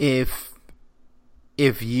 If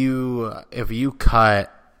you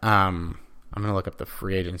cut, I'm gonna look up the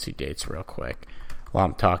free agency dates real quick while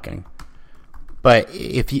I'm talking. But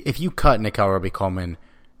if you cut Nickel Roby-Coleman,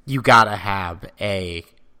 you gotta have a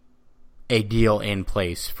deal in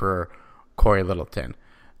place for Corey Littleton.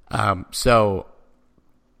 So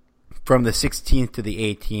from the 16th to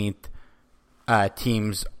the 18th,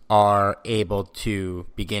 teams are able to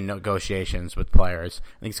begin negotiations with players.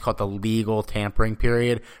 I think it's called the legal tampering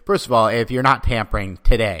period. First of all, if you're not tampering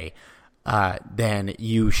today, then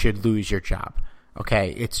you should lose your job.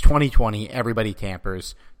 Okay, it's 2020. Everybody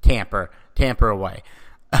tampers. Tamper away.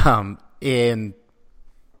 And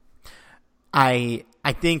I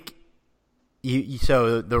think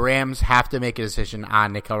so the Rams have to make a decision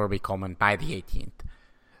on Nickel Roby-Coleman by the 18th.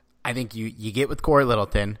 I think you get with Corey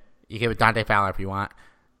Littleton. You get with Dante Fowler if you want.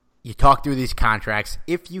 You talk through these contracts.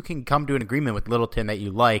 If you can come to an agreement with Littleton that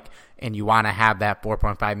you like and you want to have that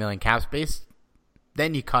 $4.5 million cap space,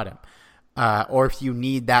 then you cut him. Or if you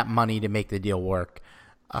need that money to make the deal work,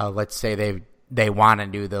 let's say they want to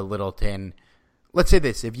do the Littleton. Let's say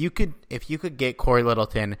this: if you could get Corey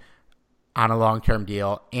Littleton on a long-term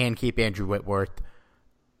deal and keep Andrew Whitworth,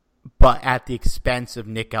 but at the expense of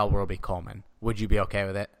Nickel Roby-Coleman, would you be okay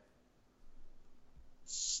with it?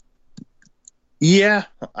 Yeah,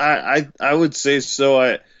 I would say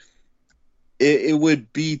so. It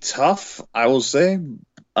would be tough, I will say.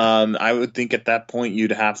 I would think at that point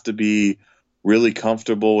you'd have to be really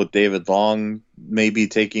comfortable with David Long maybe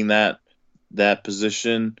taking that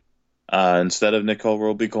position instead of Nickel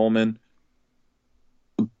Roby-Coleman.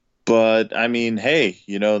 But I mean, hey,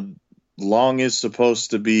 Long is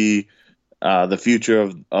supposed to be the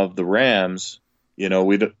future of the Rams.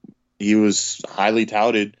 He was highly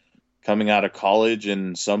touted coming out of college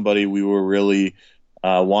and somebody we were really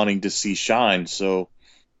wanting to see shine. So,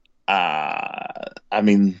 I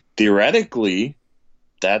mean, theoretically,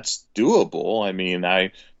 that's doable. I mean,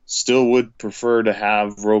 I still would prefer to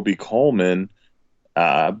have Roby-Coleman,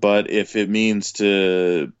 but if it means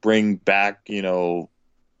to bring back,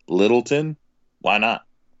 Littleton, why not?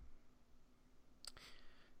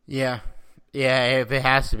 Yeah, if it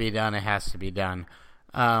has to be done, it has to be done.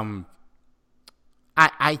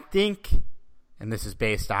 I think, and this is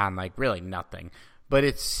based on really nothing, but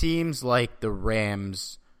it seems like the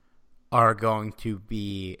Rams are going to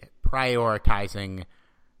be prioritizing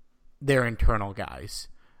their internal guys.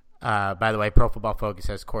 By the way, Pro Football Focus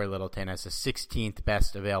has Corey Littleton as the 16th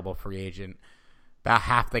best available free agent. About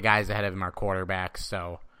half the guys ahead of him are quarterbacks,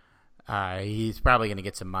 so he's probably going to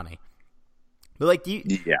get some money. But do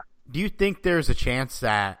you think there's a chance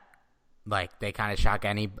that they kind of shock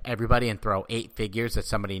everybody and throw 8 figures at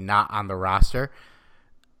somebody not on the roster?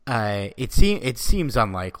 It seems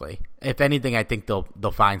unlikely. If anything, I think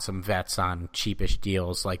they'll find some vets on cheapish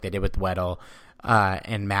deals like they did with Weddle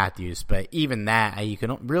and Matthews. But even that, you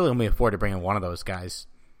can really only afford to bring in one of those guys.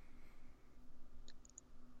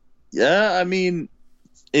 Yeah, I mean,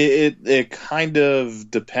 it kind of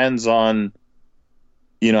depends on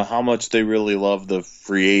how much they really love the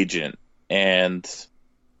free agent. And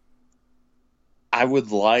I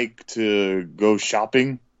would like to go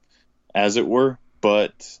shopping, as it were,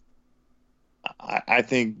 but I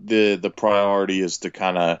think the priority is to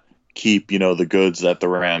kind of keep, the goods that the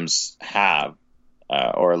Rams have,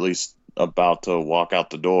 or at least about to walk out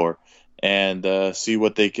the door, and see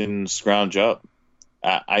what they can scrounge up.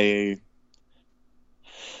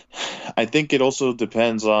 I think it also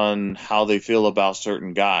depends on how they feel about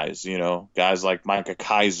certain guys, guys like Micah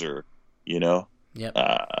Kaiser, Yep.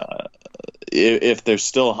 If they're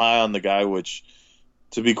still high on the guy, which,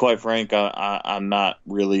 to be quite frank, I'm not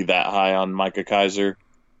really that high on Micah Kaiser,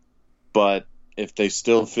 but if they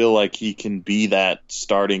still feel like he can be that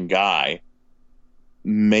starting guy,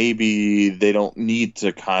 maybe they don't need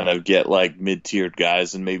to kind of get like mid-tiered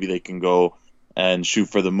guys, and maybe they can go and shoot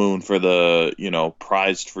for the moon for the,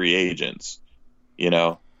 prized free agents,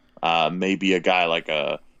 maybe a guy like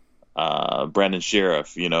a Brandon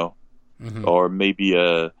Sheriff, or maybe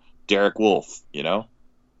a Derek Wolfe,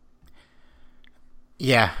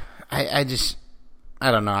 Yeah, I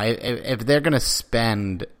don't know. If they're gonna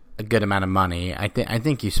spend a good amount of money, I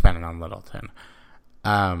think you spend it on Littleton.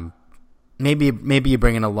 Maybe you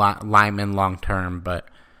bring in a lineman long term, but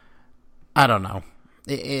I don't know.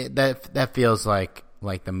 That feels like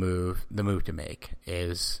the move to make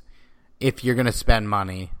is, if you're gonna spend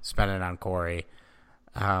money, spend it on Corey.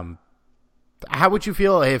 How would you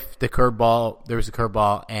feel if there was a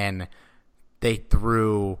curveball and they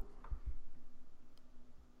threw,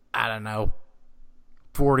 I don't know,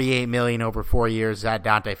 $48 million over 4 years at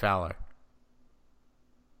Dante Fowler?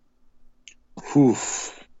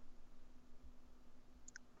 Oof.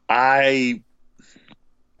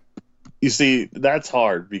 You see, that's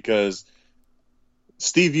hard because,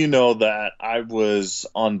 Steve, that I was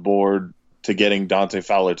on board to getting Dante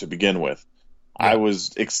Fowler to begin with. Yeah. I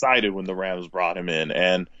was excited when the Rams brought him in,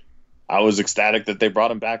 and I was ecstatic that they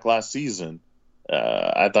brought him back last season.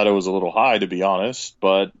 I thought it was a little high, to be honest,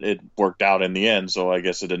 but it worked out in the end, so I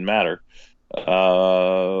guess it didn't matter.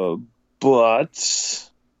 But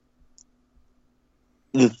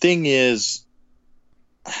the thing is,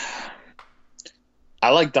 I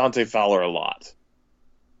like Dante Fowler a lot,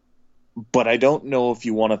 but I don't know if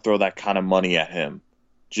you want to throw that kind of money at him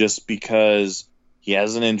just because he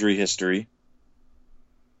has an injury history.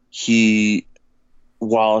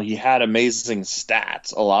 While he had amazing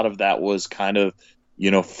stats, a lot of that was kind of,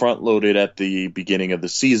 front-loaded at the beginning of the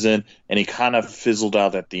season, and he kind of fizzled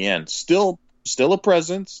out at the end. Still a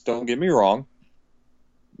presence, don't get me wrong,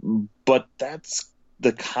 but that's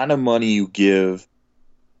the kind of money you give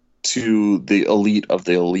to the elite of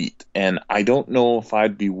the elite, and I don't know if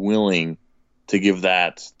I'd be willing to give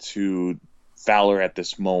that to Fowler at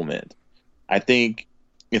this moment. I think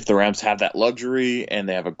if the Rams have that luxury and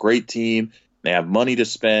they have a great team, they have money to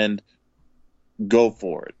spend, go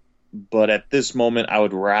for it. But at this moment, I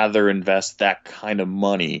would rather invest that kind of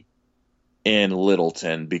money in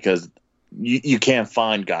Littleton because you can't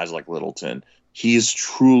find guys like Littleton. He's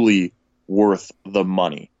truly worth the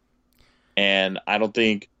money. And I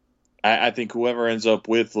think whoever ends up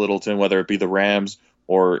with Littleton, whether it be the Rams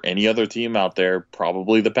or any other team out there,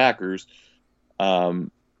 probably the Packers,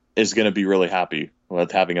 is going to be really happy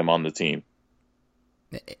with having him on the team.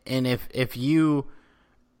 And if you're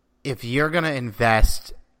going to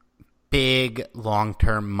invest big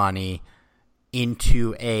long-term money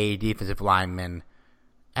into a defensive lineman,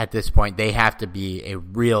 at this point, they have to be a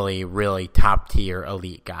really, really top-tier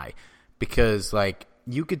elite guy. Because,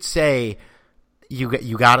 you could say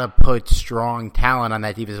you got to put strong talent on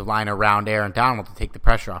that defensive line around Aaron Donald to take the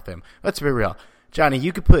pressure off him. Let's be real. Johnny,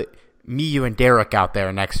 you could put me, you, and Derek out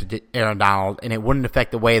there next to Aaron Donald, and it wouldn't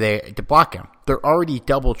affect the way they block him. They're already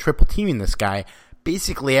double, triple teaming this guy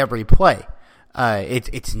basically every play.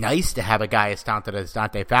 It's nice to have a guy as talented as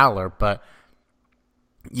Dante Fowler, but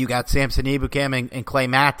you got Samson Ebukam and Clay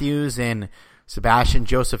Matthews and Sebastian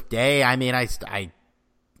Joseph Day. I mean, it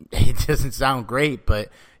doesn't sound great, but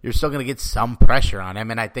you're still going to get some pressure on him.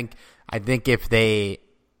 And I think if I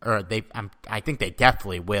think they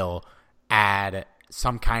definitely will add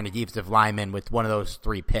some kind of defensive lineman with one of those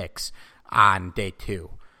 3 picks on day 2.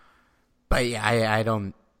 But yeah, I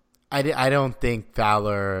don't think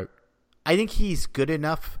Fowler. I think he's good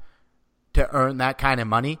enough to earn that kind of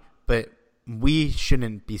money, but we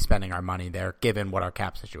shouldn't be spending our money there given what our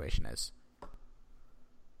cap situation is.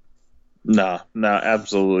 No,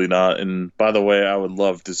 absolutely not. And by the way, I would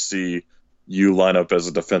love to see you line up as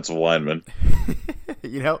a defensive lineman.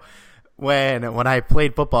 When I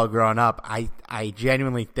played football growing up, I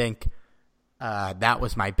genuinely think that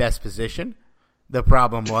was my best position. The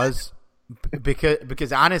problem was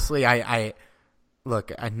because honestly, I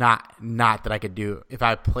look, not that I could do, if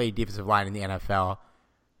I played defensive line in the NFL,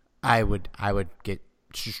 I would get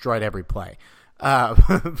destroyed every play.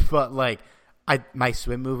 But my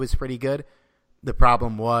swim move was pretty good. The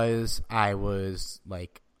problem was I was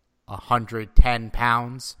 110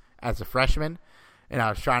 pounds as a freshman, and I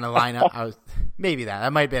was trying to line up. Maybe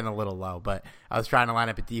that might have been a little low, but I was trying to line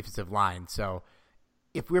up a defensive line. So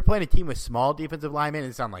if we're playing a team with small defensive linemen,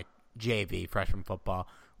 it sounds like JV freshman football.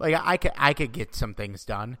 Like I could get some things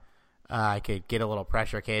done. I could get a little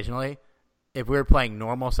pressure occasionally. If we were playing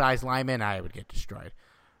normal size linemen, I would get destroyed.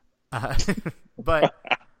 But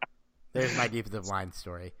there's my defensive line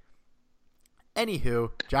story.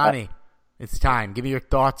 Anywho, Johnny, it's time. Give me your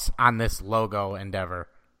thoughts on this logo endeavor.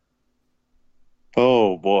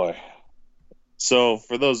 Oh, boy. So,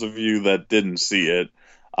 for those of you that didn't see it,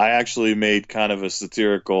 I actually made kind of a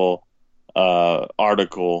satirical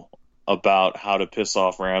article about how to piss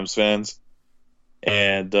off Rams fans.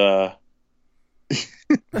 And I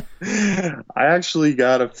actually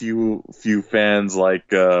got a few fans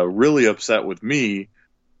really upset with me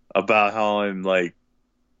about how I'm like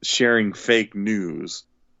sharing fake news.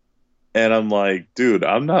 And I'm like, dude,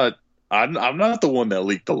 I'm not the one that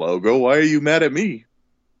leaked the logo. Why are you mad at me?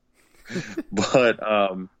 But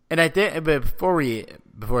and I did. But before we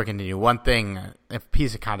continue, one thing, a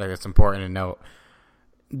piece of context that's important to note: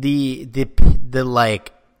 the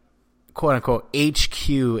like quote unquote HQ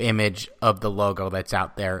image of the logo that's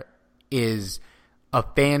out there is a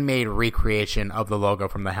fan made recreation of the logo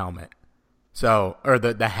from the helmet. So, or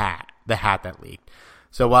the hat that leaked.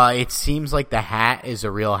 So while it seems like the hat is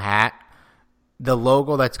a real hat, the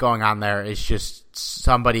logo that's going on there is just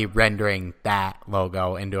somebody rendering that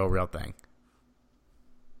logo into a real thing.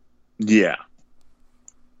 Yeah.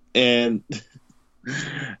 And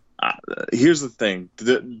here's the thing.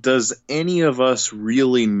 Does any of us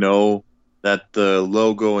really know that the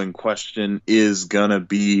logo in question is going to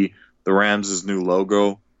be the Rams' new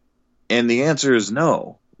logo? And the answer is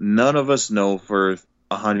no. None of us know for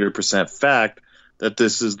 100% fact that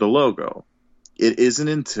this is the logo. It isn't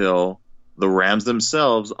until the Rams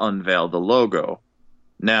themselves unveil the logo.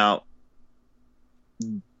 Now,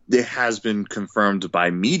 it has been confirmed by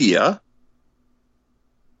media,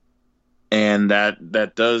 and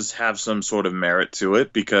that does have some sort of merit to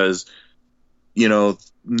it because, you know,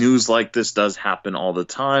 news like this does happen all the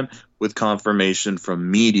time with confirmation from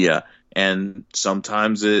media. And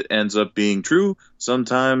sometimes it ends up being true.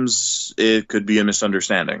 Sometimes it could be a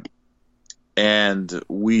misunderstanding. And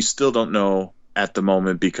we still don't know at the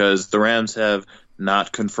moment because the Rams have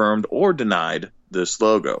not confirmed or denied this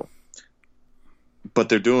logo. But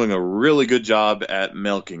they're doing a really good job at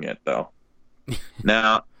milking it, though.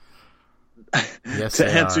 Now, yes, to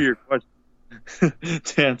answer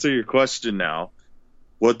your question now,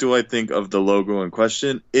 what do I think of the logo in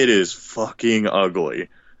question? It is fucking ugly.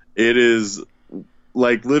 It is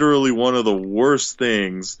like literally one of the worst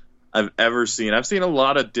things I've ever seen. I've seen a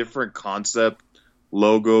lot of different concept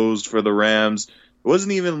logos for the Rams. It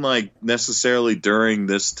wasn't even like necessarily during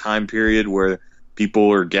this time period where people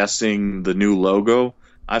were guessing the new logo.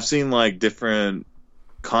 I've seen like different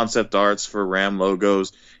concept arts for Ram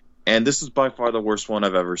logos, and this is by far the worst one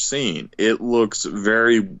I've ever seen. It looks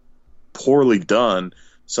very poorly done,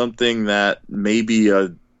 something that maybe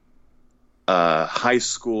a high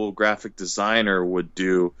school graphic designer would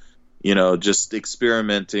do, you know, just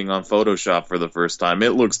experimenting on Photoshop for the first time.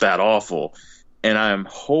 It looks that awful. And I'm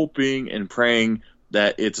hoping and praying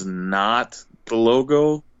that it's not the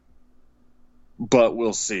logo, but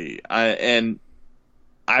we'll see. I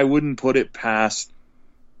wouldn't put it past,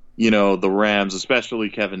 you know, the Rams, especially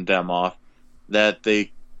Kevin Demoff, that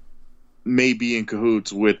they may be in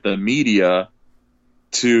cahoots with the media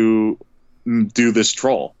to do this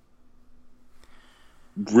troll.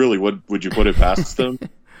 Really, would you put it past them?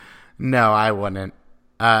 No, I wouldn't.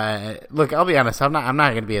 Look, I'll be honest. I'm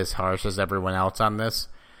not going to be as harsh as everyone else on this.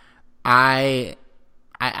 I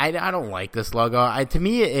don't like this logo. To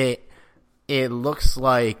me, it looks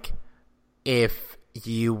like if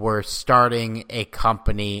you were starting a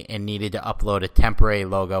company and needed to upload a temporary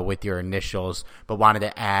logo with your initials, but wanted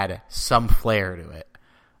to add some flair to it.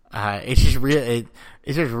 It's just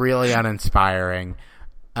really uninspiring.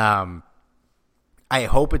 I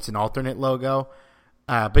hope it's an alternate logo.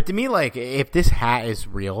 But to me, like, if this hat is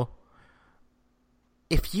real,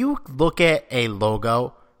 if you look at a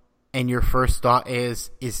logo and your first thought is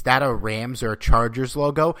that a Rams or a Chargers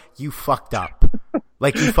logo, you fucked up.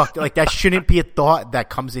 Like, that shouldn't be a thought that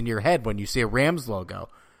comes in your head when you see a Rams logo.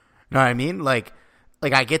 You know what I mean? Like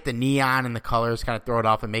I get the neon and the colors kind of throw it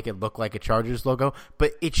off and make it look like a Chargers logo,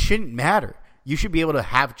 but it shouldn't matter. You should be able to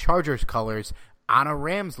have Chargers colors on a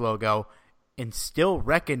Rams logo and still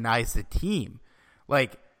recognize the team.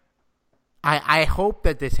 Like, I hope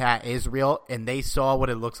that this hat is real and they saw what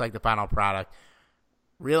it looks like, the final product,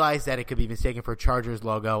 realized that it could be mistaken for a Chargers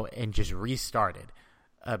logo and just restarted.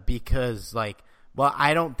 Because, like, well,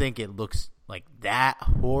 I don't think it looks like that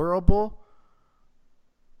horrible.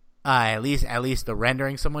 At least the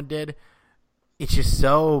rendering someone did. it's just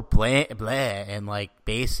so bland and like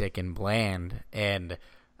basic and bland, and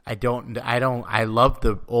I love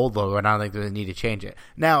the old logo, and I don't think there's a need to change it.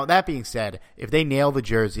 Now, that being said, if they nail the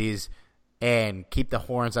jerseys and keep the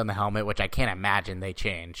horns on the helmet, which I can't imagine they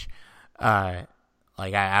change, I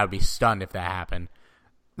would be stunned if that happened,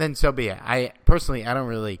 then so be it. I don't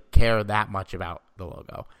really care that much about the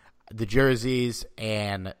logo. The jerseys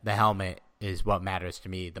and the helmet is what matters to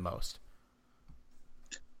me the most.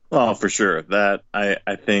 Oh, for sure. That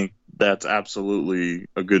I think that's absolutely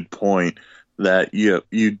a good point. That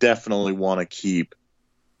you definitely want to keep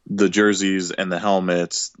the jerseys and the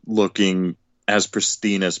helmets looking as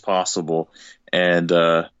pristine as possible. And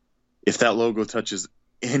if that logo touches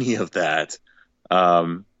any of that,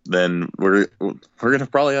 then we're gonna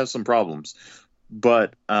probably have some problems.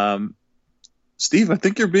 But Steve, I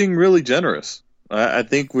think you're being really generous. I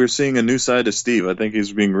think we're seeing a new side of Steve. I think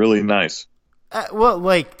he's being really nice.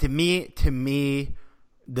 To me,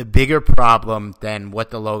 the bigger problem than what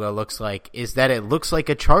the logo looks like is that it looks like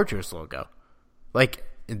a Chargers logo.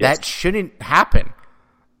 That shouldn't happen.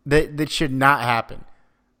 That should not happen.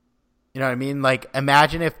 You know what I mean?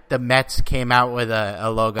 Imagine if the Mets came out with a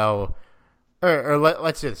logo, or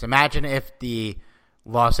let's do this. Imagine if the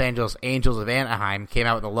Los Angeles Angels of Anaheim came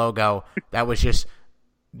out with a logo that was just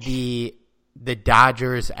the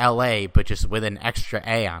Dodgers LA, but just with an extra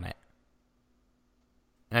A on it.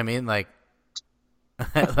 I mean,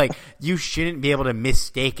 you shouldn't be able to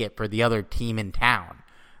mistake it for the other team in town.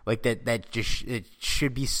 That just it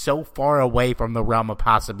should be so far away from the realm of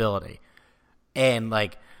possibility. And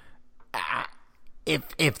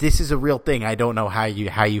if this is a real thing, I don't know how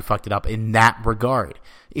you fucked it up in that regard.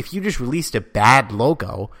 If you just released a bad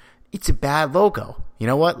logo, it's a bad logo. You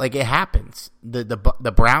know what? It happens.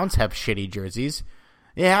 The Browns have shitty jerseys.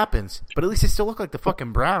 It happens. But at least they still look like the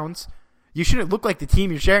fucking Browns. You shouldn't look like the team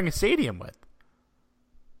you're sharing a stadium with.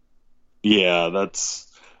 Yeah,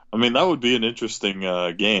 that would be an interesting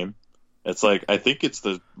game. It's I think it's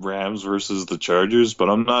the Rams versus the Chargers, but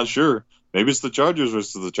I'm not sure. Maybe it's the Chargers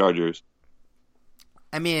versus the Chargers.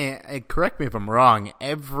 I mean, correct me if I'm wrong.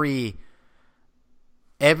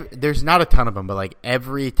 There's not a ton of them, but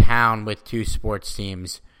every town with two sports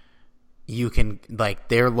teams, you can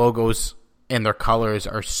their logos and their colors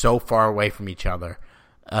are so far away from each other.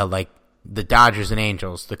 The Dodgers and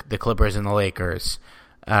Angels, the Clippers and the Lakers,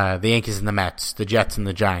 the Yankees and the Mets, the Jets and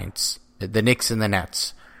the Giants, the Knicks and the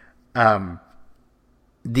Nets.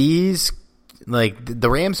 These the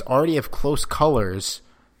Rams already have close colors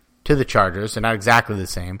to the Chargers. They're not exactly the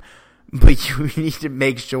same, but you need to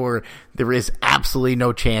make sure there is absolutely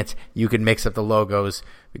no chance you can mix up the logos,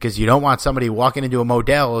 because you don't want somebody walking into a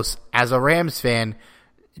Modell's as a Rams fan.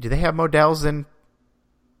 Do they have Modell's in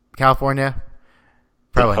California?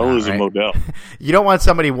 Probably the hell not, is right? a Modell? You don't want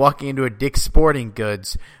somebody walking into a Dick's Sporting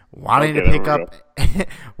Goods wanting to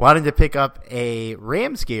pick up a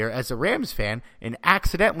Rams gear as a Rams fan and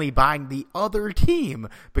accidentally buying the other team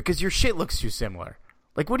because your shit looks too similar.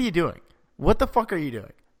 What are you doing? What the fuck are you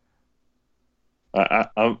doing? I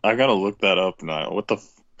gotta look that up now. What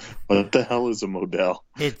the hell is a Modell?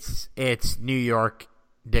 It's New York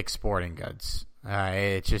Dick's Sporting Goods.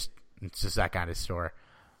 It's just that kind of store.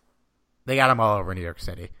 They got them all over New York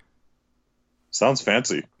City. Sounds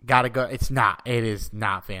fancy. Gotta go. It's not. It is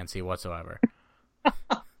not fancy whatsoever.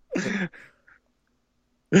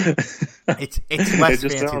 It's less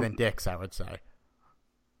fancy than Dick's, I would say.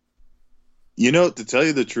 To tell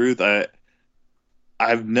you the truth,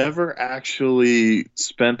 I've never actually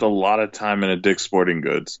spent a lot of time in a Dick's Sporting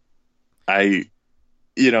Goods. I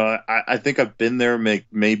think I've been there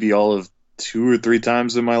maybe all of 2 or 3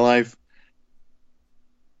 times in my life.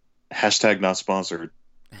 # not sponsored.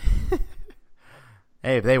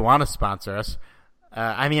 Hey, if they want to sponsor us.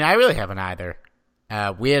 I really haven't either.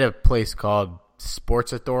 We had a place called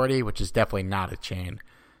Sports Authority, which is definitely not a chain,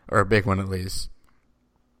 or a big one at least,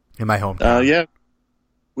 in my hometown. Yeah.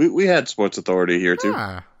 We had Sports Authority here too.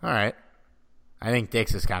 All right. I think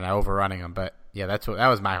Dick's is kind of overrunning them, but yeah, that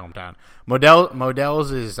was my hometown.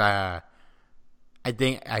 Modell's is I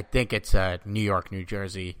think it's a New York, New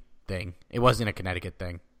Jersey thing. It wasn't a Connecticut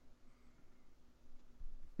thing.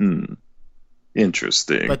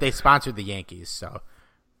 Interesting. But they sponsored the Yankees, so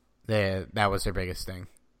that was their biggest thing.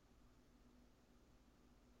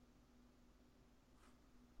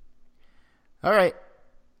 All right.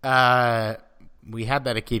 We had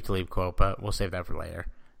that a keep to leave quote, but we'll save that for later.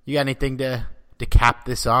 You got anything to cap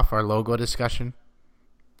this off, our logo discussion?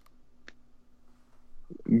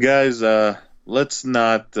 Guys, let's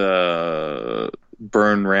not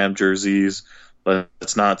burn Ram jerseys.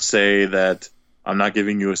 Let's not say that I'm not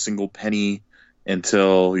giving you a single penny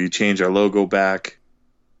until you change our logo back,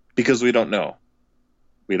 because we don't know.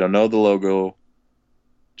 We don't know the logo.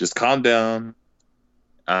 Just calm down.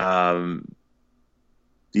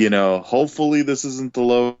 Hopefully this isn't the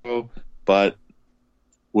logo, but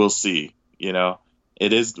we'll see.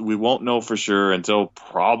 It is. We won't know for sure until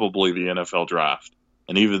probably the NFL draft,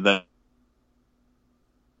 and even then.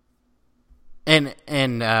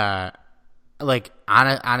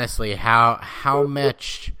 Honestly, how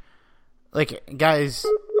much, guys,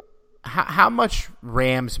 how much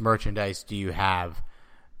Rams merchandise do you have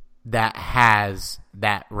that has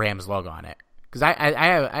that Rams logo on it? Because I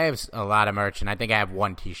have a lot of merch, and I think I have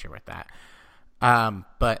one T-shirt with that.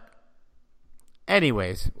 But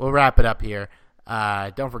anyways, we'll wrap it up here.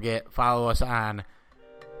 Don't forget, follow us on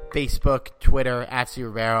Facebook, Twitter, at Steve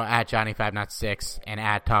Rivero, at Johnny506, and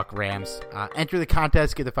at Talk Rams. Enter the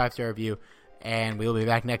contest, get the 5-star review, and we will be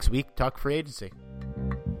back next week. Talk free agency.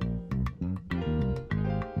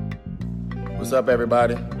 What's up,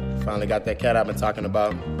 everybody? Finally got that cat I've been talking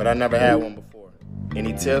about, but I never had one before.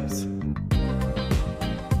 Any tips?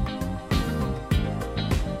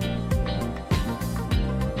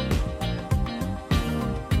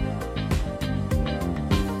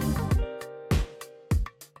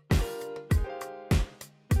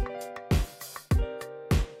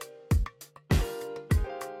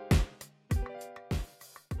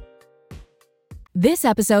 This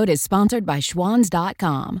episode is sponsored by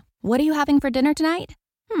Schwans.com. What are you having for dinner tonight?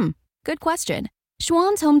 Good question.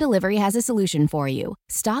 Schwans Home Delivery has a solution for you.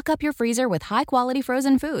 Stock up your freezer with high-quality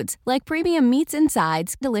frozen foods like premium meats and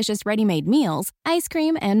sides, delicious ready-made meals, ice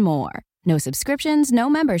cream, and more. No subscriptions,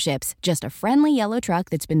 no memberships, just a friendly yellow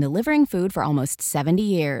truck that's been delivering food for almost 70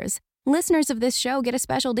 years. Listeners of this show get a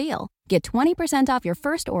special deal. Get 20% off your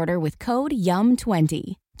first order with code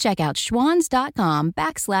YUM20. Check out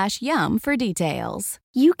schwans.com/YUM for details.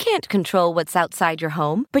 You can't control what's outside your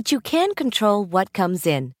home, but you can control what comes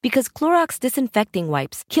in. Because Clorox disinfecting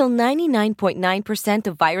wipes kill 99.9%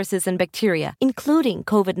 of viruses and bacteria, including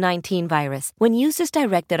COVID-19 virus, when used as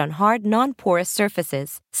directed on hard, non-porous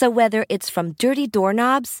surfaces. So whether it's from dirty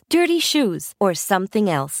doorknobs, dirty shoes, or something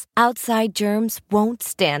else, outside germs won't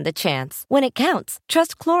stand a chance. When it counts,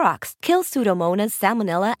 trust Clorox. Kill Pseudomonas,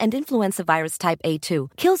 Salmonella, and influenza virus type A2.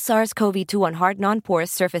 Kill SARS-CoV-2 on hard,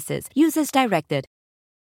 non-porous surfaces. Use as directed.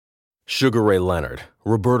 Sugar Ray Leonard,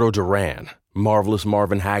 Roberto Duran, Marvelous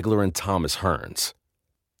Marvin Hagler, and Thomas Hearns.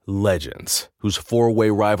 Legends, whose four-way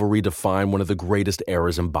rivalry defined one of the greatest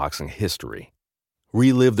eras in boxing history.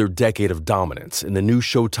 Relive their decade of dominance in the new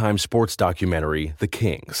Showtime sports documentary, The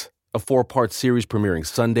Kings, a 4-part series premiering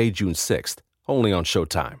Sunday, June 6th, only on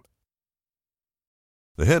Showtime.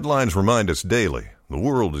 The headlines remind us daily, the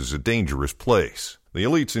world is a dangerous place. The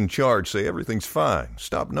elites in charge say everything's fine,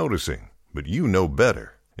 stop noticing, but you know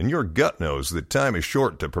better. And your gut knows that time is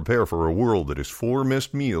short to prepare for a world that is 4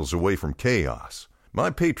 missed meals away from chaos. My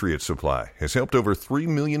Patriot Supply has helped over 3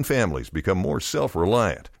 million families become more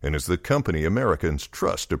self-reliant and is the company Americans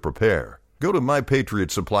trust to prepare. Go to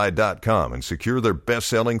MyPatriotSupply.com and secure their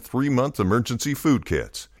best-selling 3-month emergency food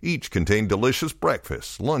kits. Each contain delicious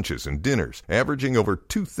breakfasts, lunches, and dinners, averaging over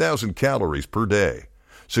 2,000 calories per day.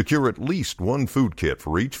 Secure at least 1 food kit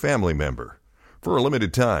for each family member. For a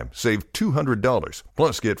limited time, save $200,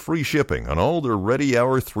 plus get free shipping on all their Ready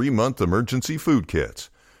Hour 3-month emergency food kits.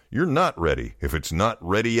 You're not ready if it's not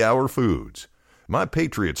Ready Hour Foods. My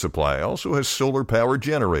Patriot Supply also has solar-powered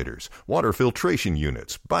generators, water filtration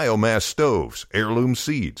units, biomass stoves, heirloom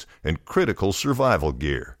seeds, and critical survival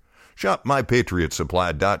gear. Shop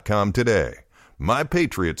MyPatriotSupply.com today.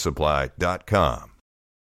 MyPatriotSupply.com.